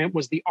particular client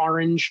was the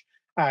orange,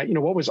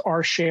 what was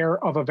our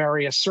share of a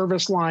various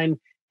service line?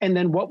 And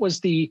then what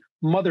was the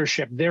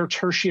mothership, their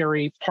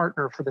tertiary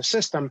partner for the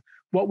system?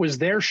 What was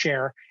their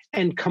share?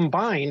 And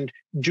combined,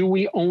 do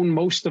we own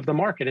most of the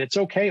market? It's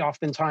okay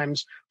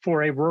oftentimes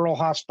for a rural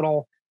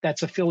hospital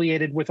that's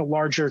affiliated with a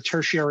larger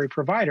tertiary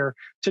provider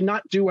to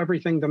not do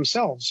everything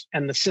themselves.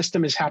 And the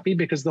system is happy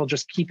because they'll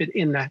just keep it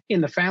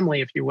in the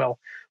family, if you will.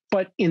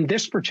 But in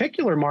this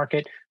particular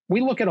market,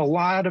 we look at a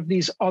lot of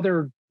these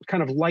other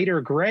kind of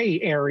lighter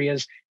gray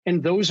areas,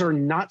 And those are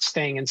not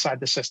staying inside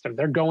the system.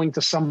 They're going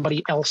to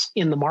somebody else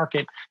in the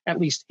market, at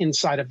least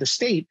inside of the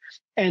state.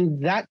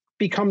 And that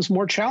becomes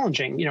more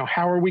challenging.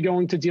 How are we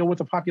going to deal with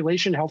a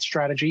population health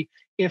strategy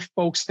if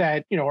folks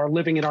that, are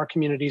living in our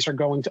communities are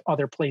going to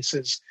other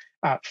places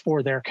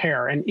for their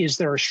care? And is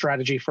there a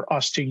strategy for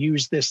us to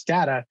use this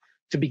data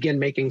to begin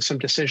making some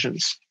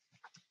decisions?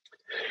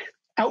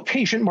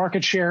 Outpatient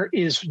market share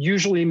is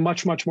usually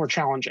much, much more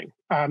challenging.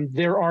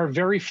 There are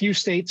very few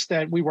states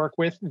that we work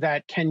with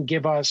that can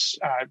give us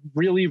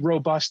really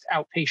robust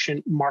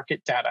outpatient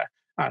market data.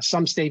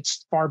 Some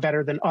states far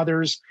better than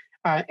others.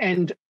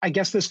 And I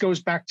guess this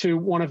goes back to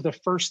one of the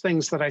first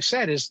things that I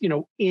said is,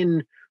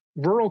 in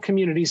rural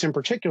communities in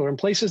particular, in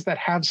places that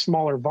have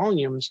smaller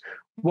volumes,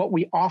 what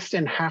we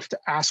often have to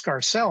ask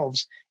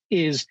ourselves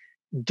is,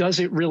 does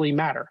it really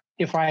matter?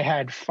 If I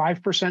had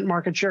 5%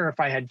 market share, if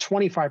I had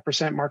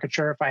 25% market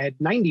share, if I had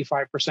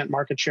 95%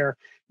 market share,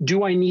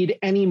 do I need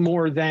any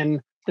more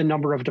than the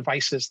number of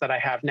devices that I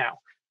have now?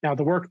 Now,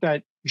 the work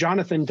that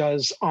Jonathan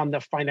does on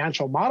the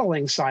financial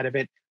modeling side of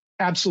it,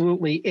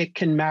 absolutely, it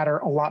can matter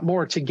a lot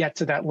more to get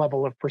to that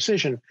level of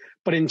precision.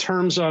 But in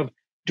terms of,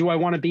 do I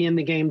want to be in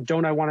the game?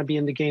 Don't I want to be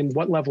in the game?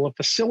 What level of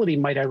facility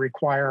might I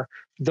require?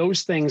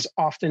 Those things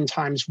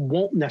oftentimes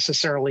won't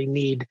necessarily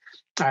need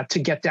to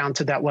get down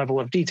to that level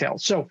of detail.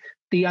 So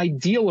the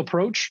ideal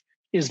approach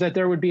is that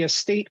there would be a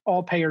state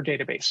all-payer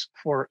database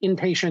for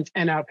inpatient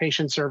and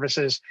outpatient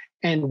services.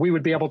 And we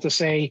would be able to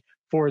say,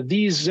 for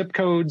these zip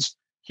codes,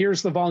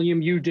 here's the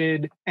volume you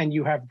did, and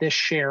you have this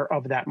share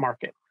of that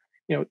market.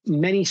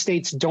 Many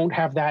states don't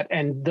have that,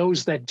 and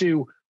those that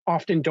do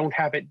often don't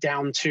have it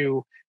down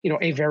to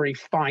a very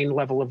fine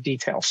level of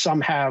detail. Some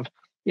have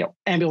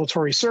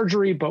ambulatory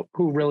surgery, but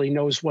who really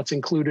knows what's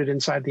included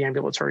inside the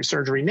ambulatory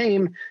surgery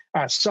name?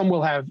 Some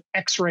will have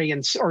X-ray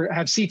or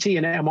have CT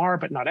and MR,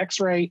 but not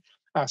X-ray.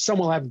 Some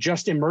will have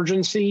just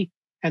emergency,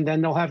 and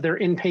then they'll have their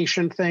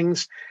inpatient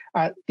things.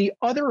 The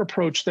other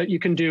approach that you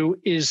can do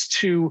is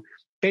to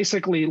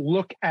basically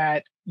look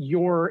at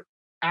your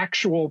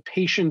actual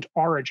patient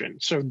origin.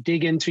 So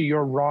dig into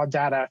your raw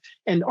data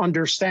and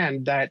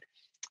understand that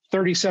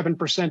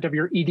 37% of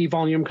your ED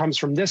volume comes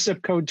from this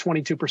zip code,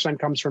 22%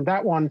 comes from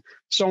that one,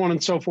 so on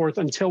and so forth,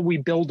 until we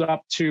build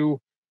up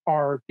to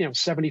our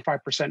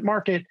 75%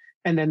 market.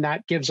 And then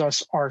that gives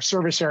us our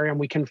service area, and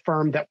we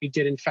confirm that we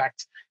did, in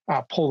fact,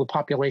 pull the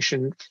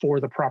population for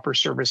the proper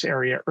service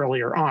area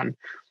earlier on.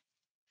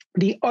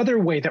 The other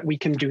way that we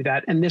can do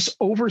that, and this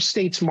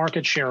overstates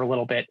market share a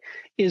little bit,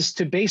 is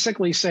to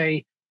basically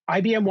say,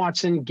 IBM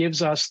Watson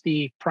gives us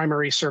the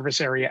primary service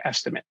area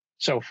estimate.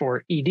 So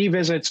for ED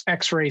visits,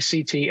 X-ray,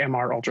 CT,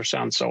 MR,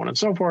 ultrasound, so on and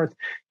so forth,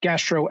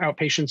 gastro,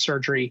 outpatient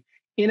surgery,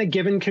 in a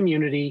given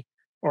community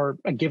or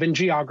a given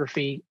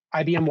geography,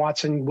 IBM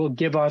Watson will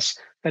give us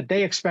that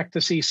they expect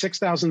to see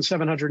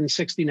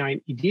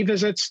 6,769 ED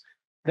visits.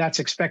 That's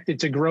expected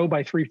to grow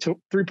by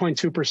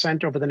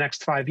 3.2% over the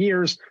next 5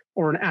 years,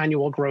 or an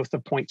annual growth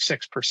of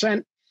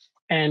 0.6%.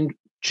 And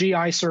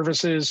GI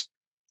services,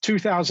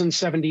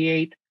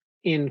 2,078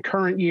 in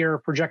current year,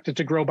 projected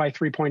to grow by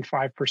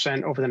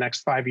 3.5% over the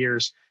next 5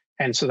 years.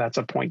 And so that's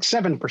a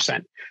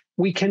 0.7%.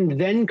 We can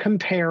then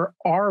compare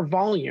our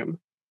volume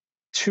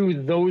to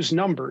those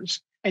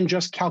numbers and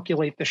just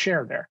calculate the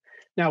share there.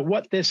 Now,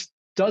 what this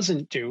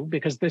doesn't do,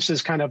 because this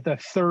is kind of the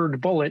third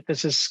bullet,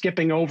 this is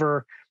skipping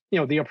over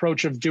the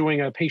approach of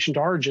doing a patient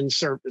origin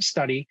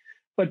study,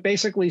 but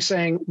basically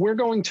saying we're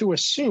going to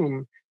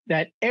assume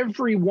that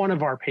every one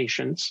of our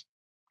patients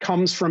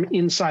comes from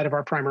inside of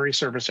our primary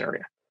service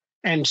area.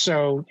 And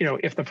so,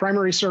 if the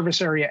primary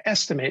service area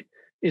estimate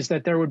is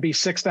that there would be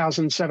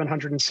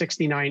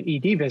 6,769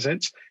 ED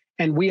visits,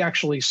 and we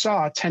actually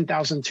saw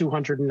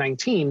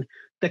 10,219,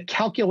 the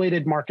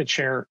calculated market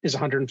share is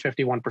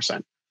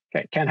 151%.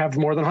 Okay, can't have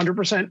more than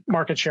 100%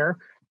 market share.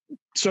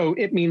 So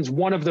it means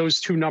one of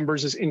those two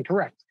numbers is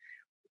incorrect.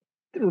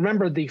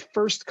 Remember, the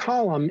first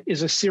column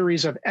is a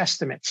series of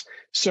estimates.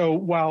 So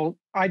while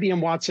IBM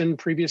Watson,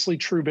 previously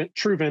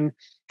Truven,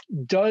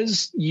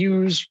 does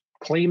use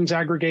claims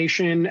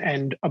aggregation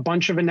and a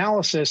bunch of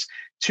analysis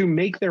to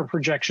make their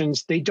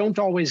projections, they don't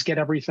always get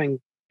everything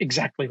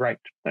exactly right.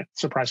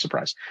 Surprise,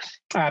 surprise.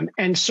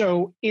 And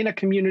so in a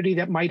community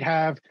that might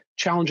have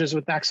challenges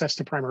with access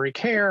to primary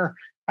care,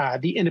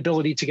 the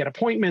inability to get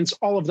appointments,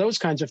 all of those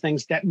kinds of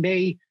things that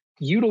may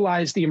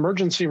utilize the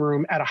emergency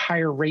room at a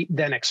higher rate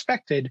than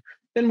expected,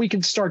 then we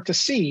can start to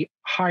see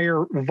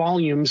higher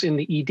volumes in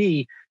the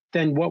ED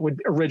than what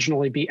would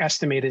originally be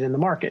estimated in the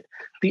market.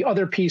 The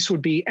other piece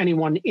would be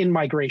anyone in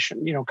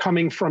migration,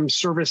 coming from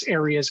service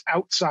areas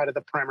outside of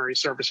the primary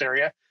service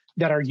area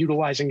that are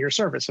utilizing your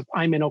service. If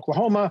I'm in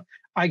Oklahoma,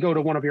 I go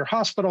to one of your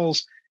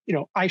hospitals,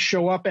 I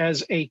show up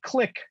as a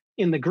click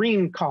in the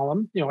green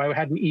column. I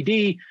had an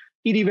ED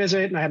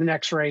visit and I had an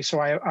X-ray. So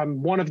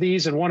I'm one of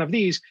these and one of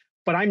these,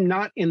 but I'm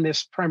not in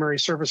this primary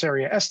service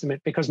area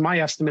estimate because my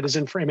estimate is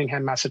in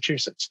Framingham,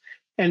 Massachusetts.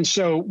 And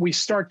so we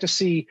start to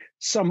see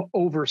some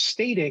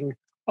overstating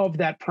of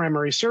that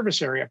primary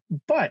service area,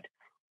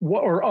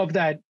 or of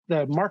the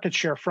market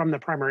share from the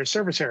primary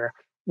service area.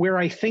 Where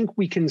I think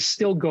we can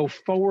still go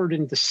forward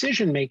in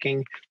decision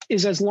making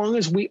is as long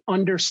as we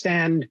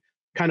understand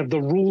kind of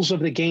the rules of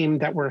the game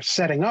that we're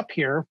setting up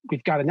here.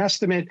 We've got an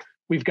estimate,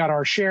 we've got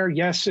our share.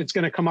 Yes, it's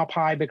going to come up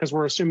high because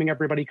we're assuming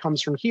everybody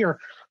comes from here.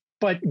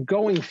 But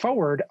going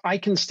forward, I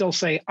can still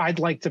say I'd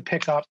like to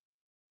pick up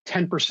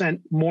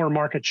 10% more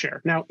market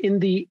share. Now, in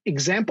the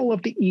example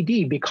of the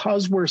ED,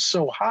 because we're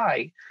so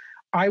high,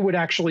 I would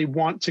actually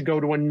want to go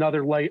to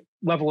another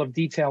level of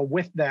detail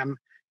with them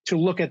to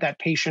look at that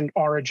patient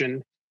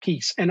origin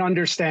piece and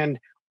understand,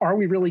 are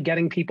we really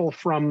getting people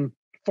from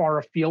far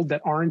afield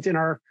that aren't in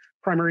our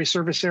primary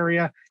service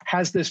area?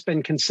 Has this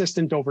been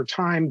consistent over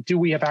time? Do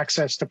we have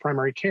access to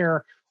primary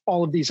care?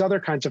 All of these other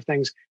kinds of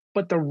things.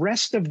 But the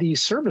rest of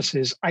these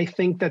services, I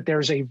think that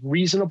there's a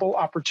reasonable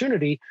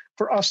opportunity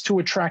for us to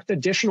attract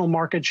additional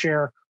market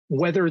share,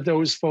 whether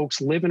those folks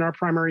live in our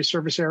primary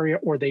service area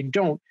or they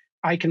don't.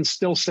 I can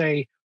still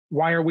say,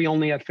 why are we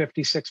only at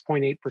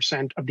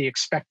 56.8% of the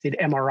expected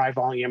MRI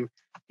volume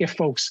if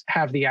folks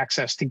have the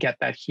access to get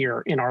that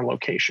here in our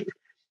location?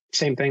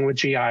 Same thing with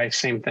GI,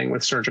 same thing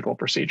with surgical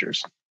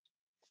procedures.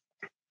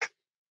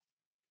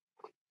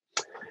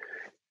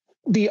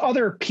 The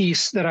other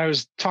piece that I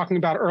was talking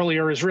about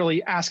earlier is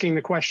really asking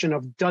the question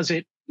of, does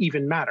it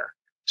even matter?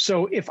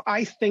 So if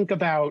I think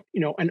about,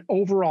 an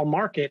overall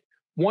market,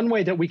 one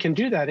way that we can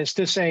do that is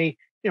to say,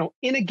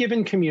 in a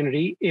given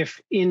community, if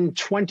in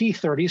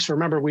 2030, so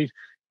remember,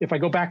 if I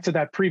go back to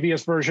that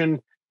previous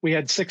version, we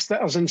had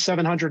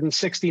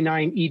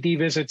 6,769 ED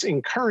visits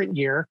in current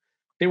year.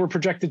 They were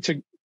projected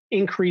to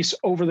increase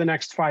over the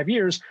next 5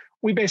 years.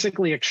 We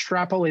basically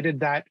extrapolated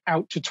that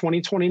out to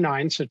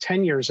 2029, so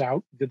 10 years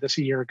out. Did this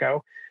a year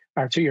ago,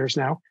 or 2 years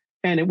now,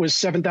 and it was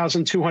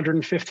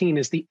 7,215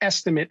 is the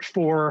estimate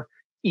for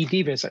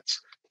ED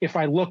visits. If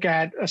I look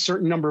at a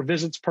certain number of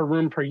visits per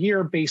room per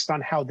year based on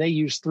how they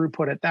use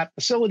throughput at that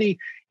facility,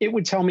 it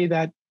would tell me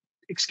that,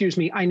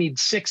 I need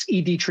 6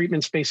 ED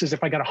treatment spaces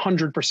if I got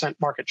 100%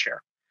 market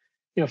share.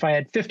 If I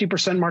had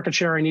 50% market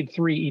share, I need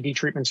 3 ED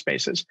treatment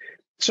spaces.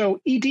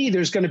 So ED,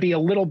 there's going to be a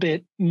little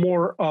bit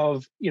more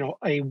of,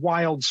 a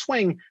wild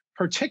swing,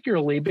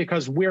 particularly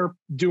because we're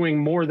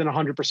doing more than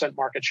 100%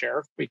 market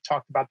share. We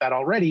talked about that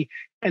already.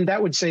 And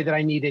that would say that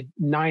I needed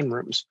 9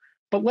 rooms.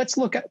 But let's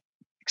look at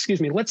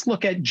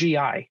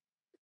GI.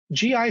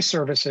 GI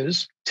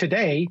services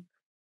today,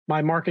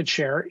 my market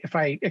share, if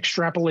I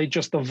extrapolate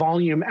just the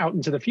volume out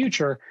into the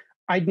future,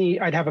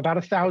 I'd have about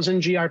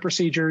 1,000 GI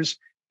procedures,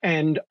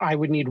 and I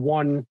would need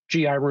 1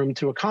 GI room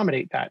to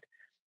accommodate that.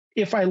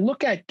 If I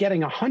look at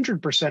getting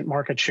 100%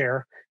 market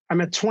share,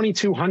 I'm at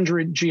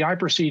 2,200 GI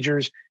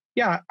procedures.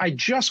 Yeah, I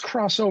just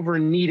cross over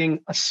needing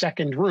a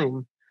second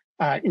room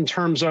in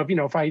terms of,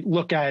 if I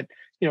look at,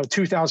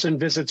 2,000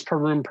 visits per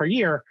room per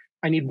year,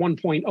 I need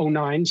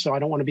 1.09. So I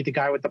don't want to be the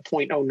guy with the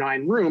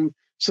 0.09 room.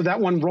 So that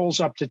one rolls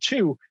up to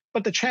 2.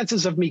 But the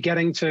chances of me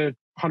getting to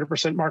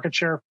 100% market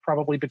share,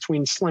 probably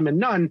between slim and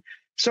none.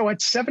 So at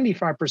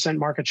 75%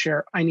 market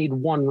share, I need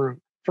 1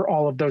 room for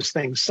all of those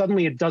things.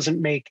 Suddenly it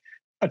doesn't make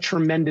a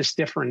tremendous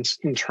difference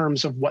in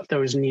terms of what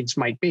those needs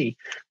might be.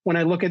 When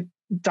I look at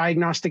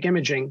diagnostic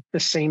imaging, the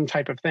same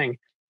type of thing.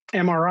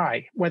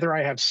 MRI, whether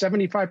I have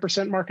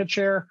 75% market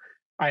share,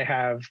 I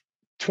have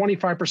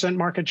 25%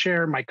 market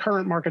share, my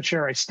current market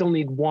share, I still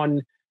need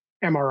 1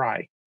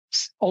 MRI.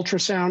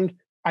 Ultrasound,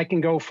 I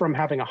can go from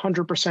having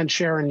 100%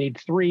 share and need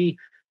 3,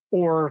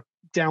 or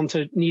down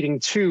to needing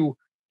 2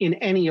 in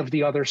any of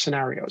the other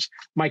scenarios.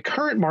 My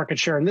current market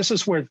share, and this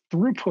is where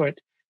throughput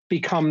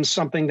becomes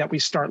something that we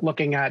start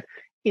looking at.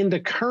 In the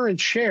current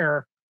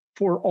share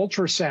for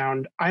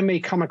ultrasound, I may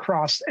come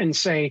across and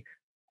say,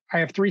 I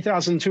have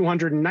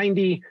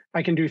 3,290,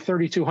 I can do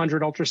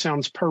 3,200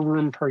 ultrasounds per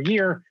room per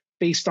year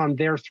based on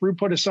their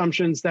throughput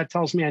assumptions. That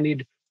tells me I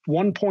need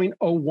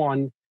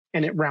 1.01,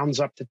 and it rounds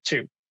up to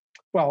 2.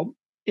 Well,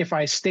 if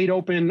I stayed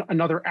open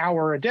another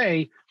hour a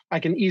day, I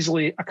can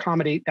easily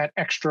accommodate that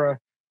extra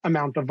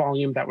amount of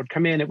volume that would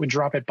come in. It would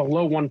drop it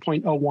below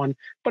 1.01,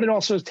 but it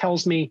also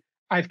tells me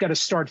I've got to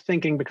start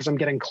thinking, because I'm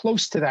getting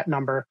close to that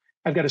number,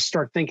 I've got to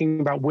start thinking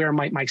about where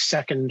might my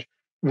second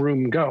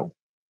room go.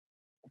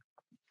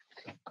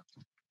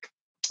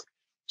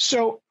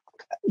 So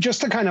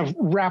just to kind of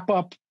wrap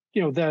up,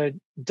 the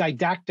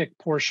didactic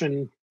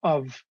portion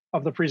of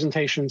the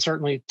presentation,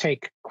 certainly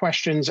take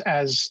questions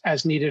as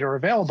needed or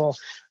available.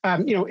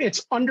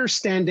 It's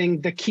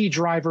understanding the key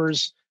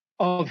drivers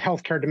of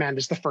healthcare demand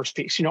is the first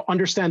piece.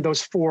 Understand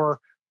those four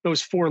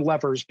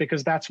levers,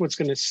 because that's what's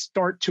going to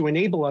start to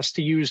enable us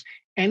to use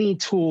any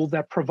tool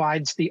that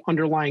provides the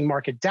underlying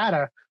market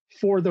data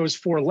for those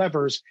 4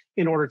 levers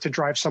in order to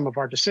drive some of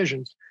our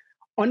decisions.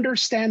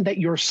 Understand that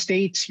your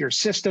states, your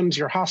systems,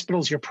 your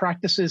hospitals, your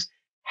practices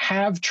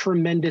have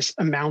tremendous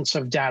amounts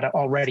of data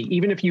already.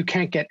 Even if you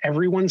can't get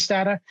everyone's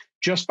data,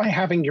 just by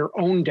having your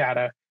own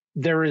data,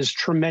 there is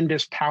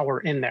tremendous power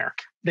in there.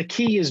 The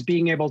key is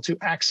being able to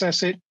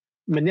access it,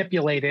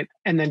 manipulate it,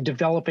 and then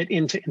develop it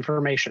into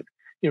information.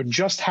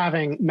 Just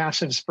having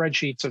massive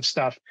spreadsheets of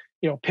stuff,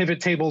 pivot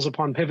tables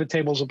upon pivot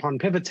tables upon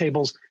pivot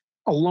tables,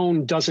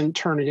 alone doesn't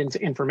turn it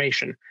into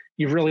information.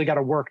 You've really got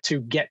to work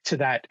to get to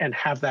that and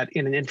have that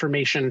in an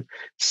information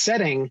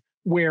setting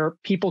where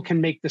people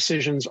can make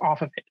decisions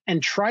off of it,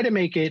 and try to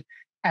make it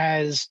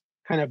as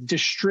kind of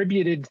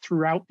distributed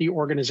throughout the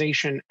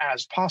organization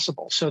as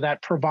possible, so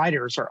that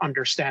providers are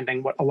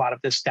understanding what a lot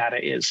of this data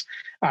is.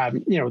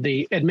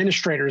 The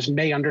administrators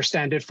may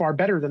understand it far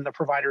better than the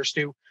providers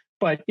do.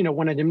 But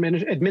when an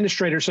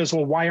administrator says,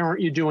 well, why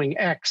aren't you doing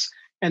X?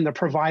 And the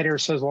provider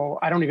says, well,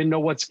 I don't even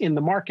know what's in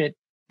the market.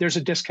 There's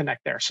a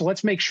disconnect there. So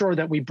let's make sure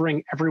that we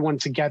bring everyone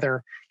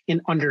together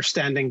in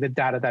understanding the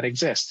data that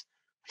exists.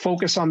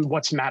 Focus on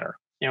what's matter.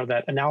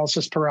 That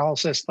analysis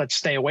paralysis, let's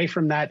stay away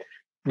from that.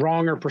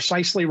 Wrong or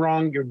precisely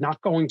wrong, you're not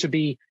going to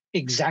be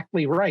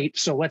exactly right.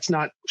 So let's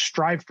not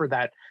strive for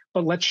that,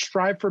 but let's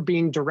strive for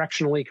being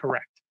directionally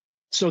correct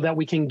so that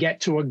we can get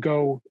to a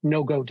go,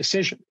 no-go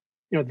decision.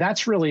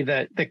 That's really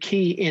the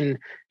key in,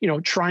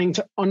 trying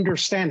to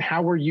understand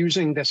how we're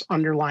using this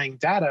underlying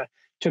data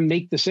to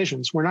make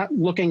decisions. We're not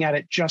looking at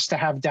it just to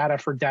have data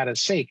for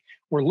data's sake.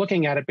 We're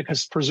looking at it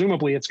because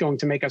presumably it's going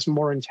to make us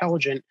more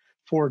intelligent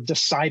for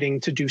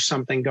deciding to do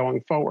something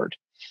going forward.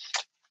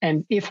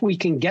 And if we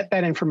can get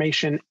that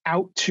information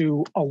out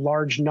to a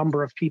large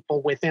number of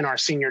people within our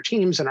senior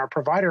teams and our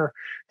provider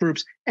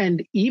groups,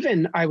 and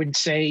even I would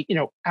say,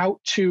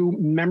 out to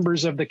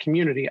members of the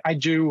community. I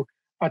do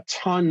a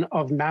ton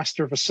of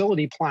master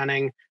facility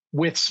planning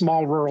with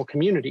small rural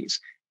communities.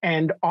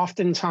 And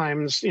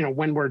oftentimes,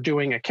 when we're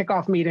doing a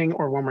kickoff meeting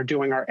or when we're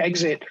doing our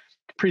exit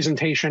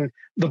presentation,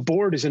 the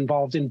board is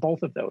involved in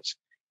both of those.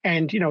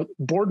 And,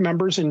 board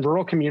members in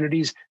rural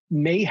communities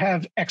may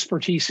have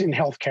expertise in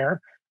healthcare.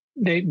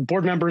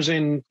 Board members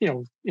in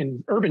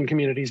urban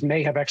communities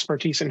may have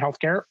expertise in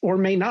healthcare or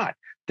may not.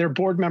 They're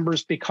board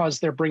members because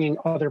they're bringing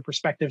other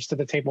perspectives to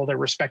the table. They're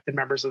respected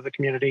members of the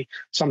community,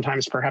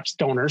 sometimes perhaps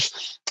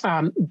donors.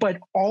 But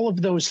all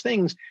of those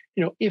things,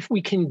 if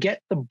we can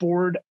get the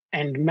board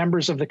and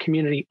members of the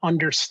community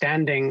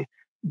understanding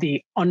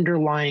the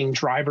underlying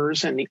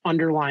drivers and the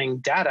underlying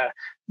data,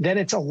 then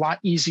it's a lot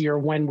easier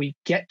when we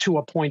get to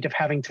a point of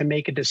having to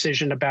make a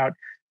decision about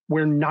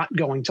we're not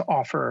going to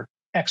offer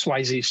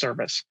XYZ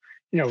service.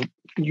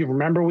 You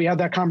remember we had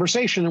that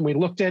conversation and we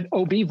looked at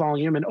OB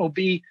volume and OB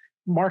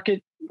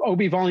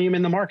volume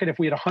in the market. If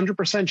we had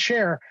 100%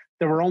 share,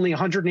 there were only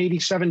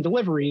 187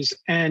 deliveries.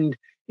 And,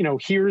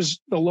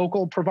 here's the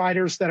local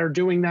providers that are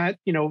doing that,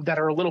 that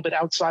are a little bit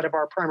outside of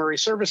our primary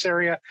service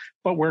area,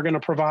 but we're going to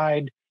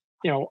provide,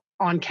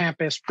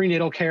 on-campus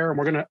prenatal care, and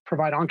we're going to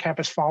provide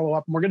on-campus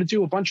follow-up. And we're going to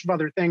do a bunch of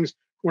other things.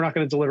 We're not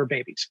going to deliver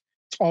babies.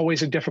 It's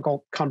always a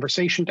difficult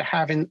conversation to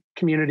have in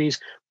communities,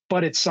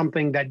 but it's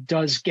something that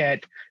does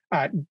get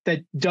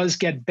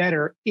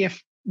better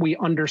if we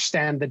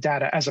understand the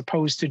data, as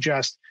opposed to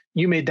just,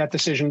 you made that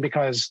decision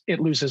because it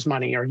loses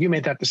money, or you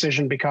made that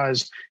decision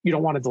because you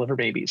don't want to deliver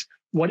babies.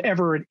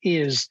 Whatever it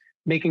is,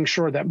 making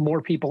sure that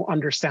more people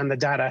understand the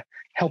data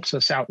helps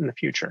us out in the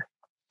future.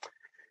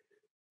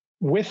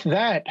 With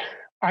that,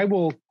 I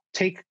will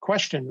take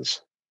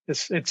questions.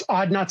 It's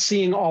odd not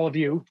seeing all of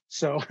you,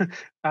 so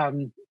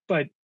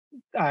but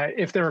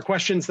if there are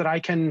questions that I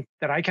can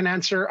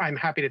answer, I'm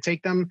happy to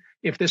take them.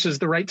 If this is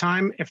the right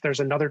time, if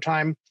there's another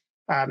time,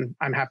 I'm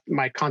happy.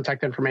 My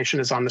contact information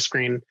is on the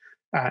screen,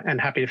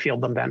 and happy to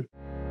field them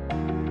then.